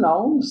was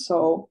alone,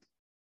 so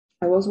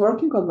I was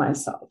working on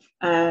myself.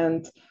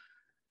 And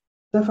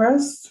the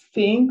first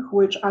thing,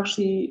 which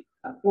actually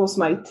was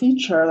my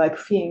teacher, like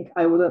think,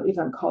 I wouldn't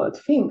even call it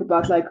think,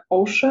 but like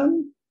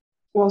ocean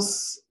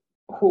was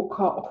who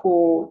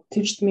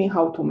taught me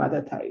how to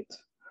meditate.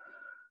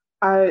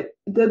 I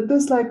did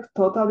this like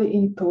totally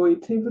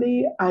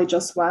intuitively. I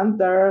just went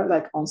there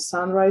like on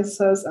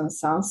sunrises and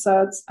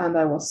sunsets, and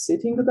I was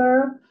sitting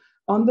there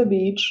on the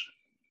beach.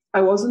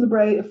 I wasn't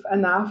brave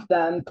enough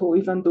then to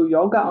even do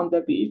yoga on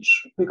the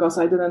beach because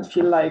I didn't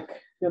feel like,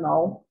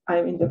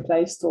 I'm in the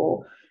place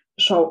to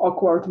show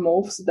awkward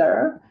moves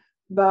there.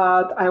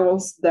 But I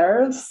was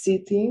there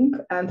sitting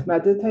and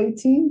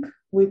meditating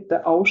with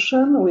the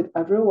ocean, with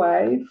every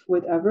wave,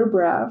 with every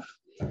breath.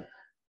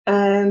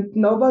 And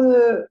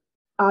nobody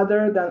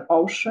other than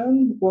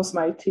ocean was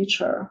my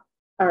teacher,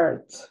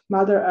 Earth,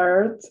 Mother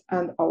Earth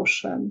and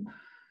ocean.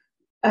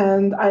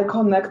 And I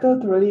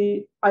connected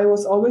really, I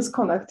was always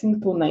connecting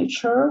to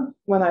nature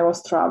when I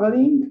was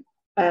traveling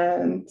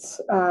and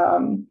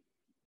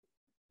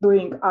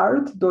doing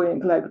art, doing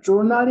like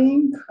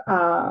journaling.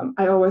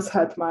 I always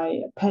had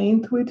my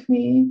paint with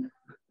me,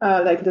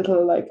 like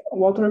little like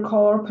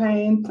watercolor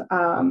paint.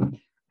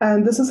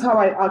 And this is how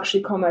I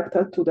actually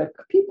connected to the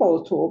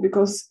people too,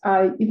 because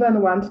I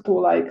even went to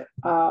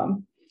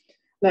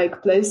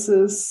like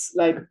places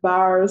like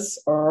bars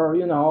or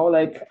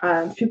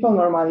and people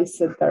normally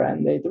sit there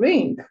and they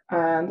drink,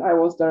 and I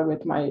was there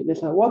with my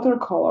little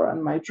watercolor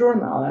and my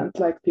journal, and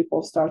like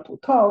people start to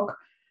talk,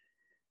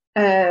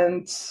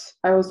 and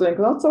I was doing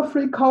lots of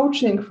free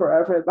coaching for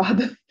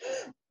everybody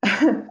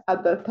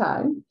at that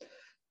time.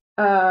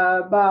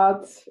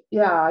 But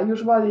yeah,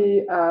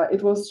 usually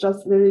it was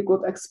just really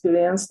good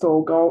experience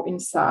to go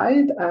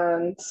inside,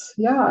 and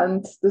yeah,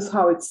 and this is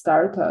how it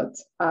started,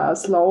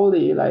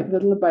 slowly, like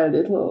little by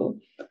little.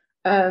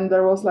 And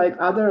there was like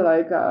other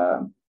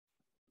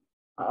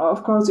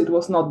of course it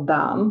was not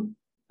done,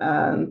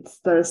 and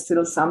there's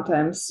still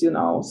sometimes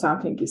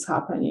something is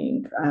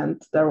happening,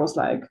 and there was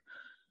like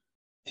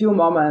few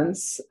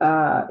moments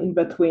in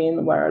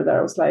between where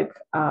there was like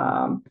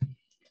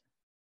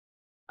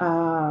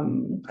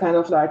kind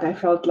of like I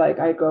felt like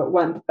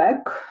went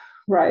back,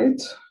 right,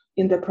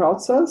 in the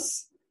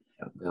process,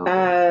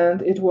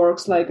 and it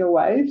works like a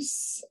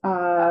waves.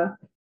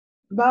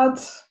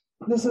 But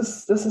this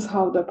is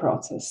how the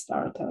process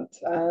started,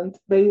 and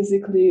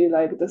basically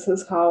like this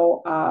is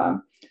how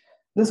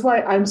this is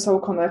why I'm so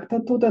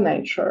connected to the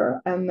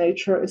nature, and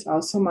nature is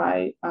also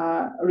my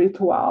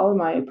ritual,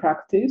 my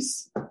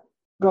practice.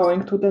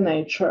 Going to the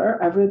nature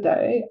every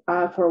day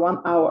for 1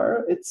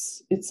 hour.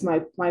 It's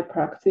my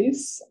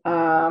practice.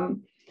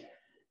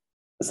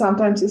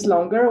 Sometimes it's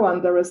longer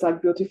when there is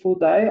like beautiful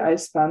day. I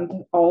spend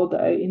all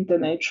day in the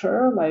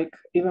nature, like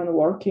even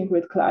working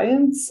with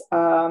clients.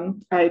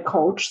 I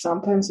coach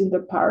sometimes in the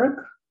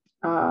park,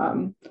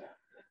 in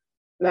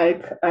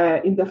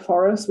the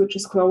forest, which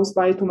is close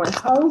by to my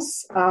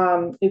house.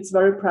 It's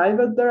very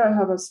private there. I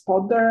have a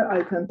spot there.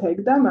 I can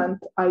take them,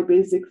 and I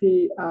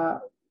basically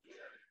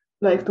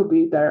like to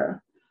be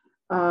there.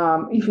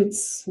 If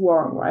it's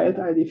warm, right?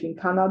 I live in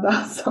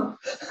Canada, so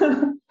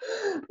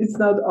it's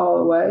not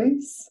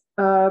always.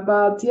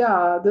 But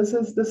yeah, this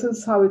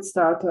is how it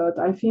started.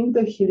 I think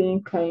the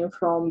healing came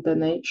from the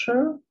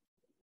nature,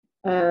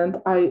 and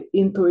I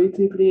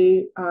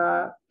intuitively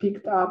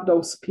picked up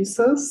those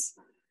pieces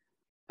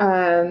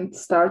and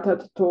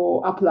started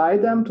to apply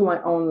them to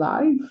my own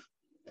life.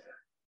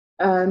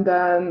 And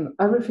then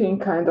everything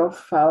kind of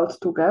fell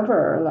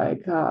together,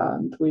 like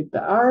with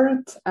the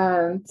art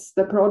and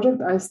the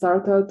project I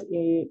started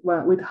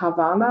with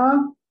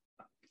Havana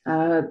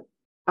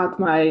at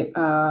my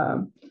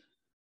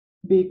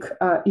big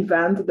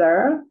event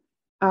there.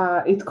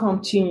 It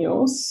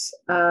continues,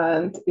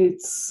 and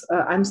it's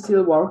I'm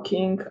still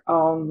working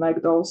on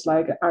like those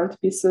like art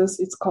pieces.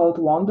 It's called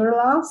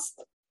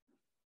Wanderlust.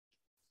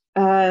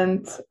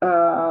 And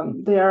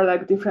they are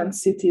like different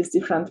cities,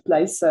 different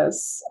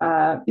places.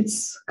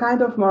 It's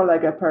kind of more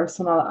like a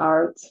personal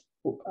art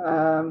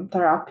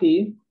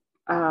therapy,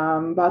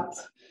 but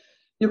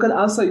you can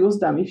also use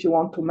them if you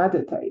want to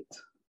meditate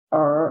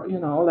or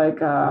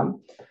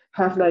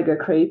have like a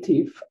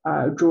creative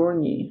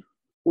journey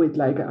with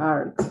like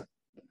art.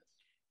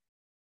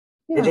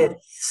 Yeah.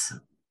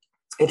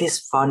 It is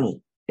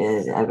funny.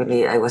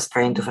 I was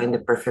trying to find the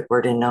perfect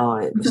word, and no,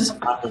 it was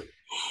funny.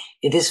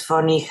 It is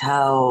funny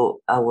how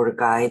our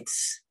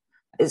guides,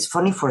 it's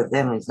funny for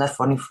them, it's not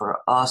funny for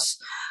us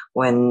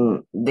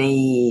when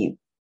they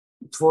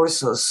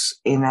force us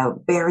in a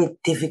very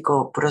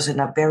difficult, put us in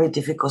a very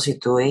difficult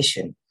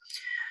situation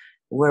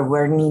where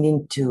we're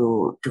needing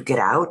to get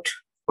out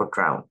or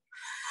drown.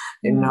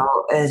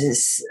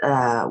 As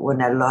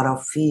when a lot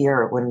of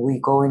fear, when we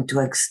go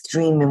into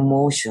extreme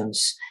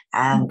emotions,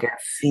 anger,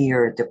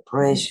 fear,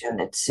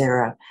 depression,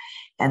 etc.,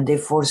 and they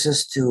force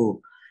us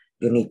to,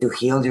 you need to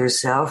heal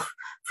yourself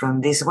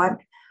from this one,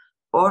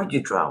 or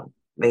you drown,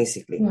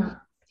 basically. Yeah.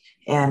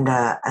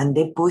 And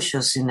they push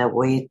us in a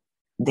way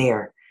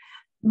there.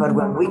 But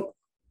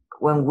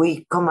when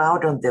we come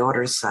out on the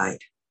other side,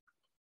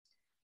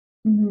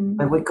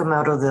 when we come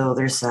out of the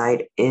other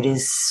side, it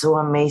is so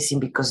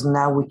amazing because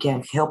now we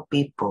can help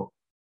people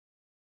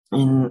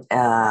in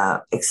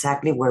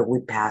exactly where we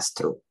passed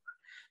through,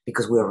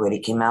 because we already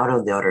came out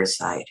of the other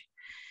side.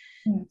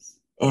 Yes.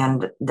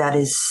 And that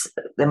is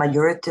the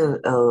majority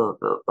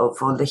of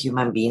all the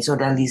human beings,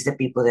 or at least the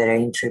people that I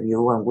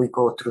interview when we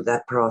go through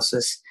that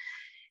process.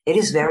 It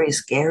is very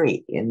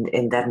scary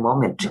in that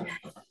moment,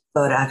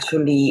 but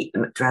actually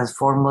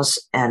transform us,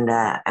 and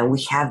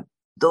we have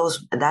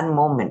that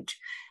moment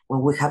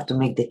when we have to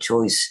make the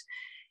choice,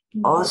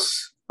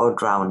 us or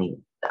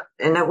drowning.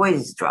 In a way,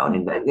 it's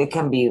drowning, but it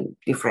can be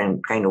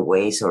different kind of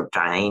ways, or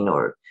dying,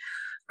 or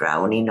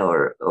drowning,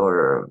 or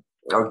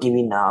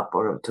giving up,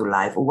 or to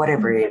life, or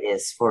whatever it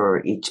is.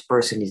 For each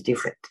person is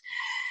different,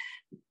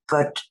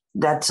 but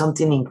that's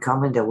something in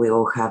common that we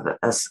all have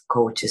as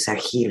coaches, or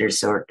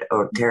healers, or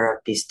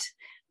therapists.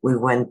 We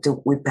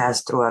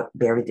passed through a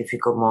very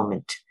difficult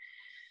moment,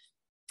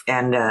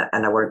 and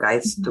our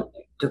guides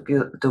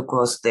took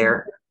us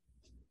there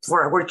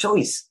for our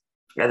choice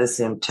at the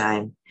same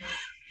time.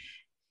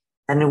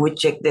 And we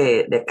check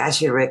the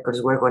Akashic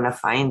records, we're going to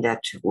find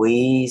that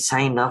we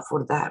sign up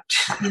for that.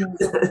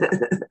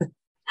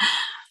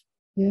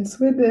 Yes,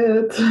 we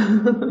did.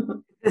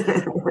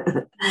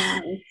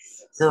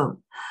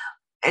 So,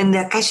 and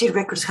the Akashic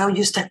records, how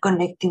you start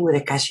connecting with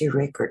Akashic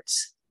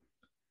records?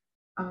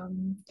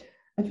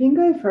 I think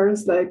I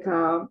first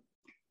so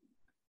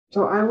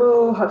I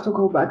will have to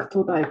go back to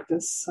like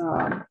this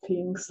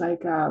things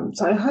like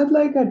so I had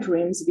like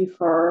dreams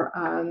before,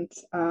 and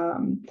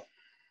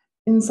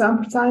in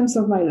some times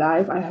of my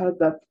life I had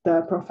the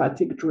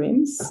prophetic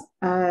dreams,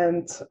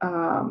 and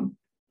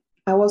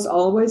I was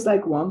always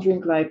like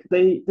wondering, like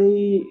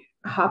they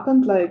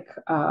happened, like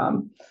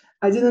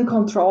I didn't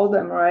control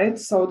them, right?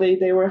 So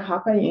they were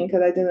happening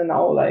and I didn't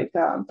know, like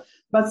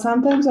but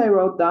sometimes I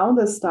wrote down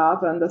the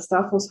stuff and the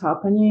stuff was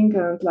happening,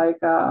 and like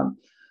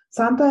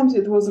sometimes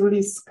it was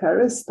really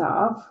scary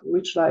stuff,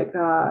 which like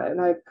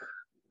I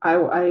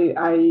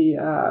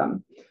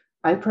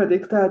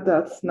predicted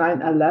that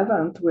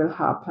 9/11 will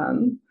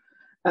happen,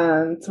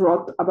 and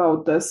wrote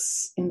about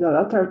this in the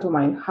letter to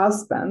my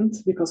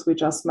husband, because we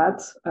just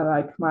met.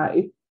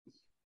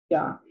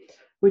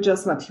 We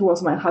just met. He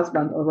was my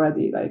husband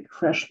already, like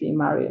freshly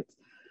married,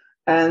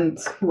 and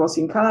he was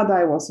in Canada.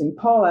 I was in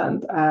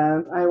Poland,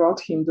 and I wrote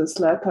him this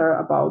letter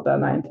about the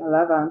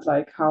 9/11,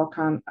 like how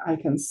I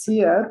can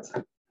see it,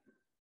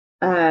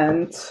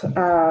 and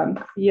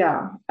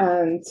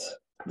and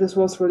this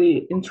was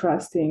really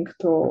interesting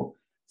to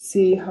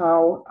see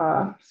how.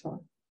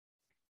 Sorry.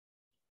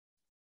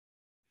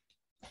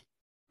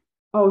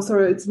 Oh,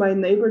 sorry, it's my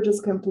neighbor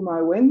just came to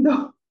my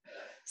window.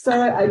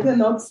 Sorry, I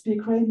cannot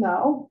speak right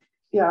now.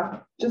 Yeah,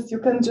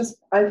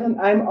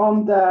 I'm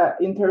on the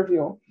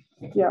interview.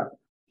 Yeah.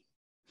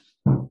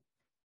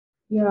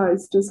 Yeah,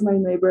 it's just my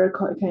neighbor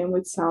came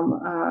with some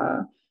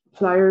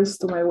flyers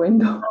to my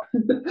window.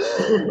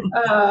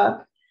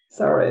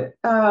 Sorry.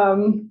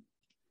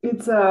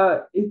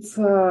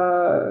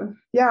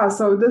 Yeah,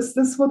 so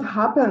this what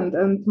happened,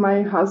 and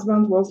my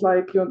husband was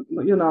like, you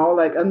know,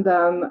 like, and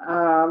then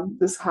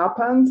this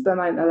happened, then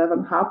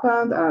 9/11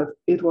 happened, and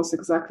it was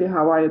exactly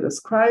how I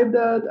described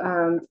it,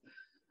 and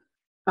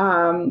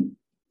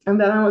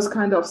then I was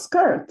kind of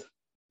scared,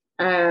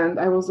 and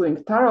I was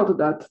doing tarot at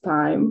that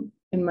time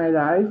in my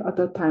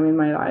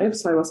life,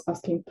 so I was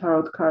asking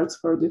tarot cards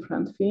for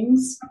different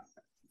things.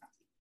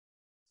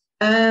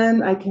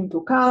 And I came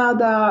to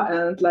Canada,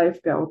 and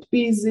life got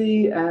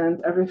busy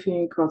and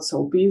everything got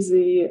so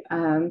busy.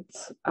 And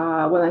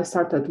when I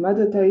started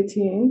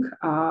meditating,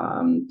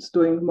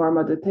 doing more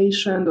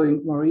meditation,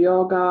 doing more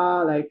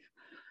yoga, like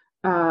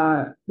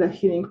the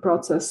healing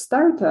process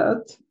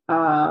started,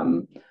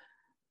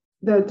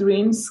 the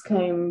dreams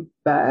came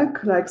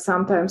back. Like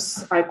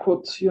sometimes I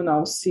could,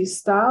 see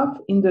stuff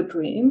in the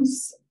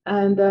dreams.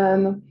 And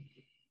then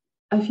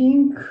I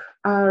think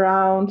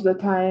around the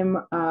time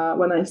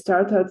when I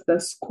started the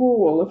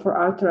school for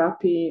art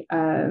therapy,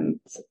 and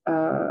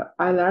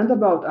I learned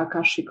about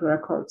Akashic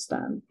records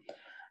then.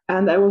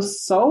 And I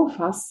was so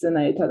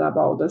fascinated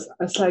about this.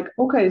 It's like,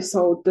 okay,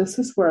 so this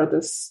is where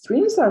the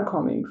dreams are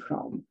coming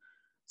from.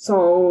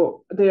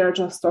 So they are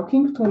just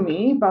talking to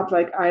me, but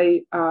like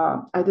I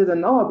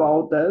didn't know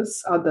about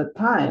this at the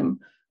time,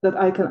 that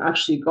I can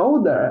actually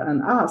go there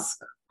and ask.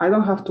 I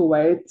don't have to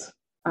wait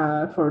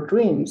for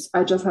dreams.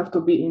 I just have to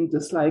be in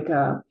this like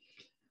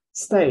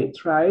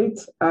state, right?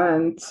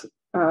 And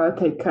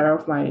take care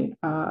of my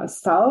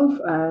self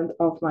and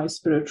of my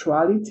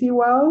spirituality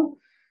well.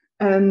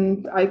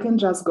 And I can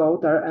just go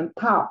there and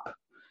tap.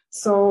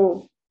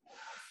 So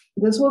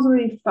this was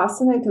really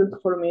fascinating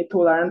for me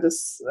to learn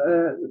this,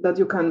 that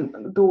you can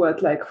do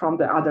it like from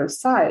the other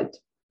side,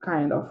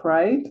 kind of,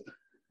 right?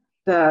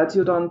 That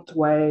you don't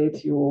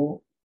wait,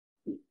 you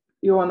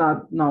want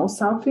to know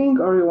something,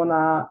 or you want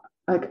to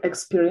like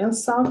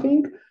experience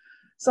something.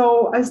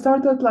 So I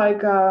started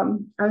like I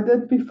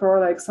did before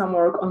like some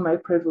work on my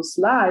previous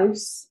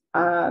lives,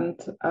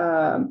 and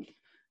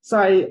so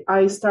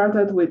I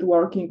started with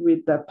working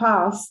with the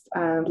past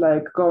and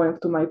like going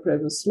to my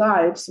previous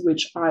lives,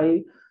 which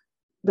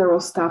there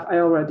was stuff I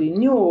already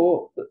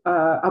knew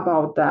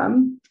about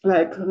them.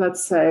 Like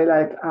let's say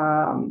like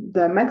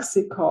the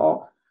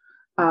Mexico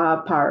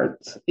part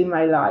in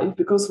my life,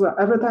 because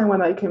every time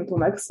when I came to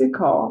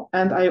Mexico,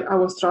 and I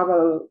was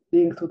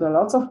traveling to the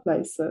lots of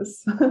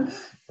places,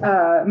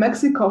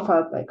 Mexico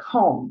felt like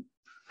home,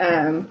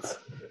 and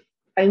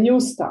I knew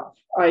stuff.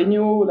 I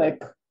knew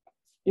like,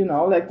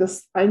 like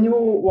this. I knew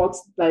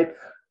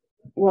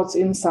what's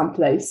in some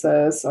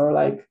places, or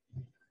like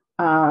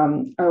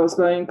I was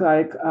going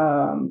like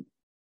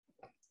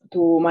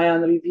to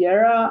Mayan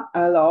Riviera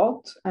a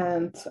lot,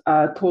 and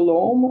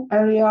Tulum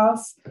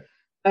areas.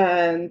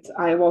 And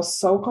I was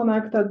so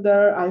connected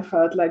there. I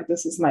felt like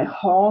this is my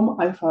home.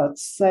 I felt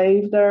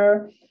safe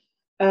there.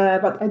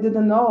 But I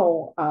didn't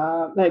know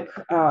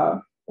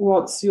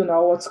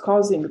what's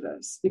causing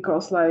this,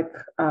 because like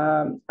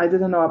I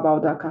didn't know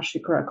about the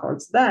Akashic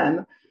records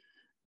then.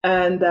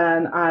 And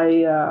then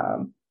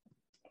I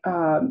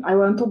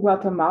went to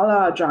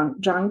Guatemala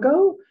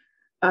jungle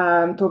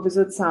to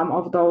visit some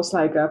of those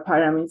like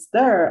pyramids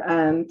there,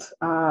 and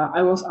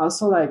I was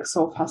also like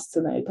so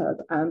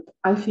fascinated, and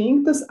I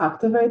think this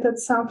activated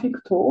something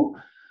too,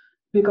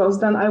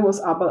 because then I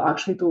was able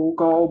actually to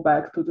go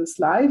back to this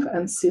life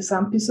and see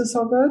some pieces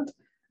of it.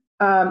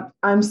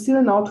 I'm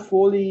still not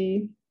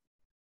fully.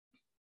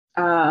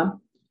 I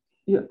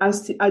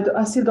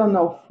still don't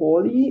know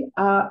fully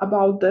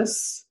about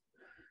this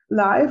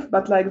life,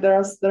 but like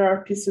there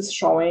are pieces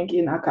showing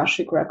in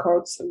Akashic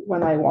records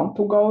when I want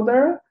to go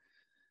there,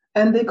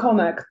 and they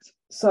connect.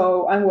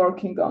 So I'm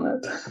working on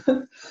it.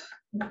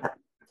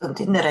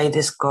 Something that I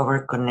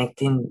discovered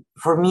connecting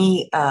for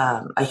me,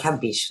 I have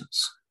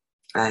visions.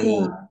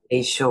 Yeah,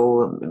 I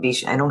show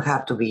vision. I don't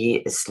have to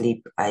be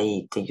asleep.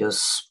 I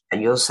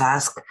just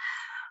ask,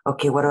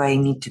 okay, what do I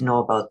need to know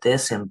about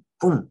this? And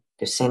boom,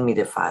 they send me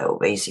the file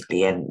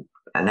basically, and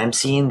I'm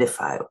seeing the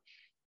file.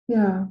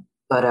 yeah,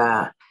 But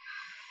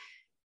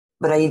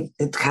I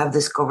have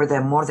discovered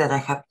that more that I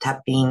have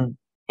tapped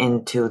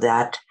into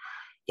that,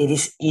 it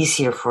is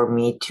easier for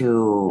me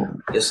to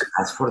just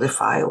ask for the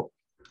file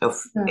of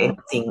yeah,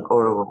 anything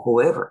or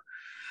whoever.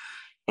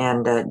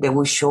 And they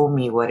will show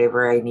me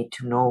whatever I need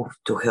to know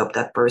to help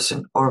that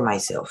person or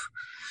myself.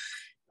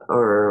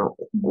 Or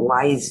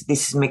why is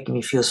this making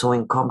me feel so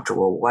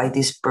uncomfortable? Why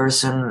this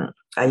person,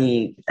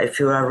 I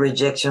feel a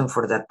rejection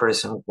for that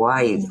person.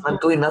 Why? It's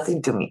not doing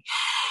nothing to me.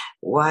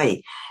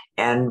 Why?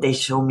 And they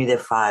show me the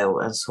file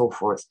and so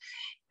forth.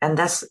 And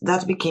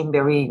that became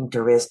very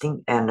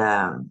interesting.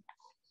 And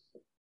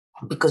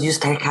because you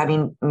start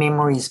having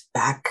memories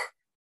back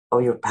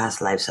of your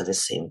past lives at the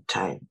same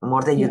time.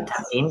 More that you yes,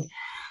 tap in,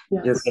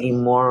 you're yes,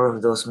 getting more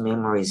of those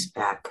memories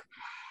back.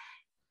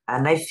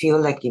 And I feel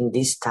like in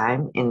this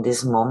time, in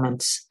these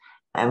moments,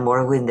 and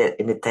more in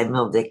the time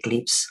of the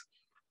eclipse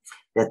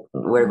that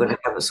we're yeah, going to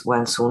have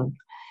one soon,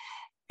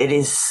 it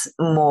is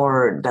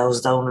more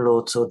those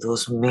downloads of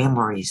those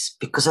memories.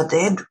 Because at the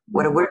end,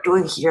 what we're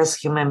doing here as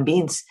human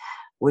beings,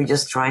 we're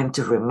just trying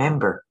to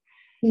remember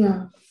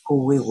yeah,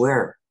 who we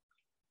were.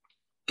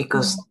 yeah,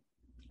 Because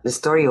the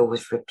story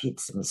always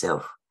repeats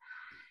itself.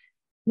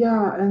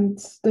 yeah, and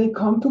they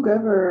come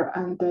together,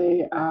 and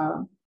they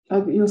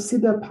like you see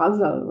the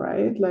puzzle,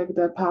 right? Like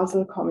the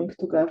puzzle coming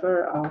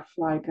together of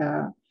like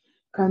a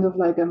kind of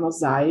like a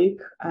mosaic,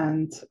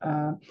 and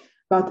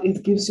but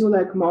it gives you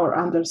like more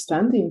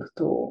understanding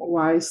to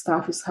why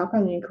stuff is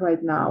happening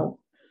right now,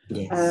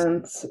 Yes.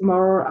 and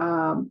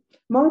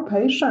more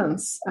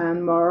patience,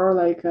 and more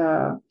like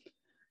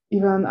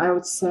even I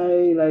would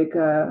say like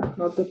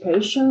not the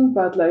patient,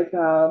 but like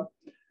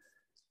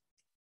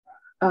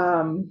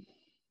um,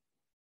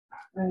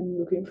 I'm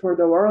looking for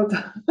the word.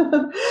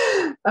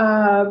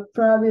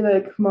 Probably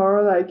like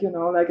more like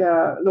like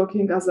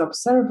looking as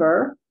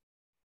observer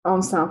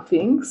on some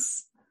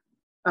things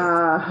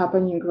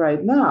happening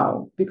right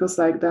now, because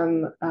like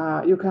then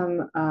you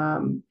can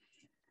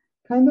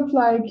kind of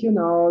like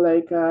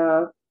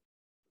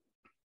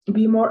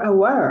be more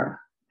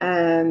aware,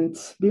 and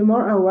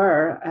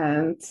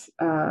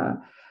uh,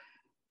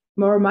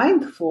 more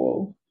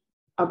mindful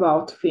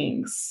about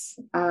things,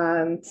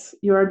 and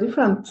you're a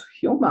different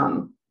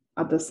human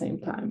at the same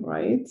time,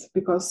 right?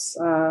 Because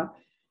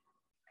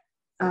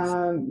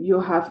you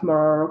have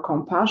more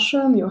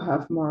compassion, you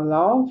have more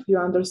love, you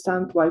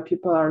understand why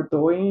people are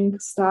doing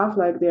stuff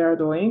like they are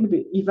doing,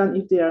 even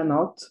if they are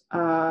not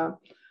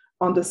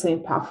on the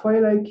same pathway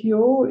like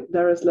you.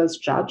 There is less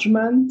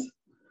judgment.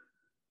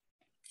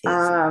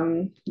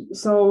 Yes.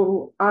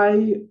 So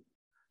I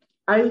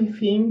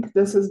think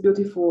this is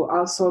beautiful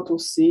also to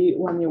see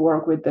when you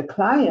work with the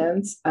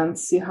clients and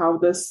see how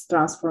this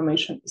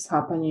transformation is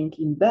happening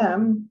in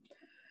them,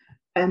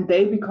 and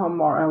they become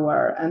more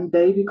aware and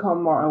they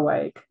become more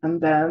awake, and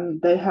then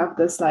they have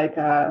this like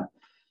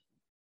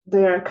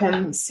they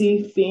can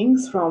see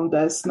things from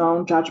this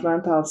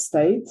non-judgmental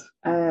state,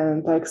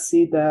 and like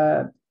see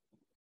the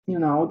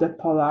the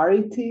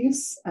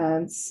polarities,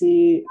 and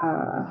see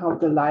how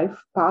the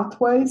life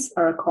pathways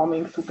are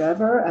coming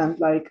together, and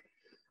like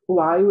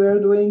why we're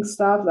doing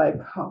stuff, like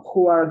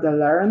who are the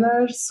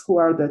learners, who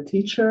are the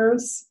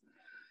teachers,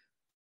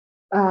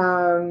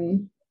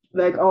 um,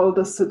 like all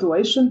the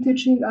situation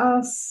teaching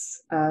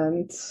us,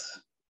 and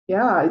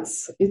yeah,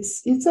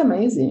 it's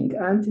amazing,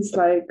 and it's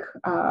like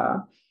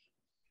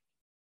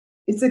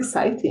it's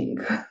exciting,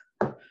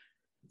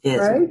 Yes,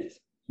 right?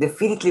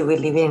 definitely we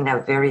live in a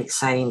very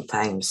exciting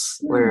times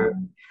Yeah. where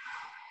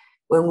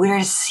when we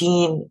are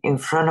seeing in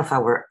front of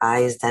our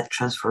eyes that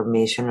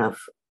transformation of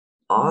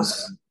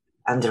us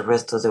and the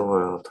rest of the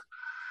world.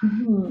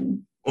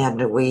 Mhm.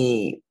 And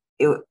okay,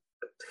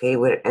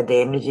 where the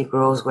energy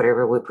grows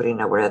wherever we put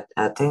in our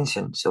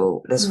attention.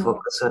 So let's Yeah.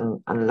 focus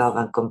on love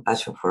and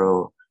compassion for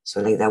all.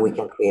 So like that we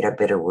can create a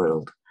better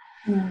world.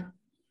 Yeah.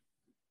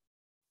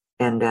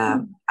 And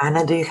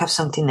Anna, do you have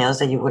something else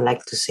that you would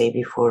like to say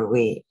before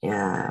we?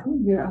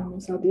 We're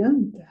almost at the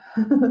end.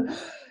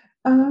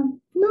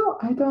 No,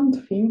 I don't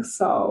think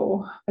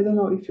so. I don't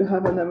know if you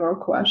have any more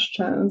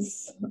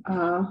questions.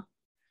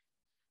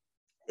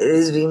 It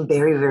has been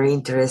very, very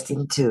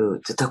interesting to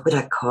talk with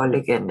a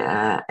colleague and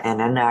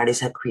an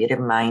artist, a creative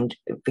mind,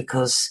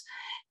 because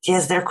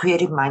yes, they're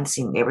creative minds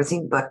in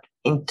everything, but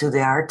into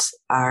the arts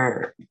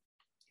are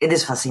it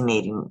is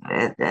fascinating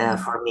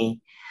for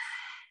me.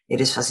 It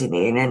is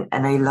fascinating,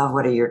 and I love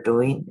what you're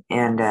doing,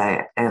 and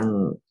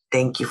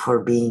thank you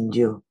for being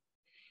you.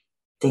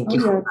 Thank Oh,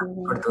 you you're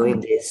for doing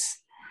welcome. this.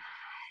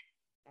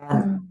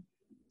 And Um,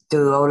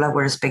 to all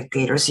our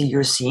spectators, if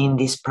you're seeing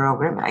this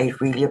program, I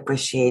really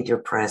appreciate your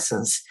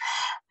presence.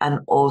 And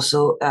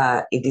also,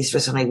 if this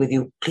resonates with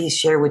you, please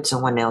share with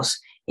someone else.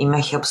 It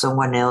might help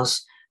someone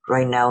else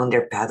right now in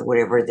their path,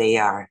 wherever they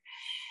are.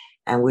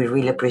 And we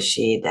really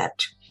appreciate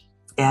that.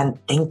 And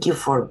thank you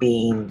for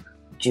being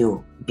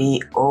you.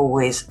 Be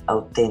always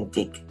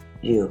authentic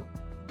you.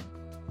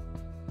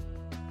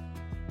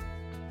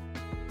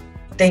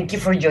 Thank you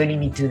for joining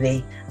me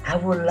today. I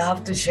would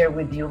love to share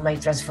with you my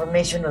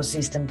transformational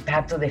system,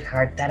 Path to the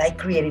Heart, that I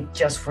created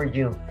just for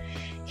you.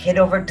 Head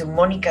over to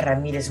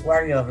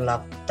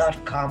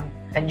monicaramirezwarrioroflove.com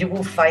and you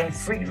will find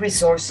free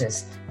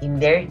resources. In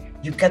there,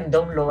 you can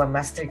download a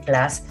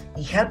masterclass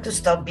in how to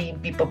stop being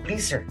people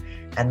pleaser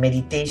and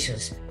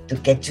meditations to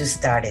get you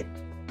started.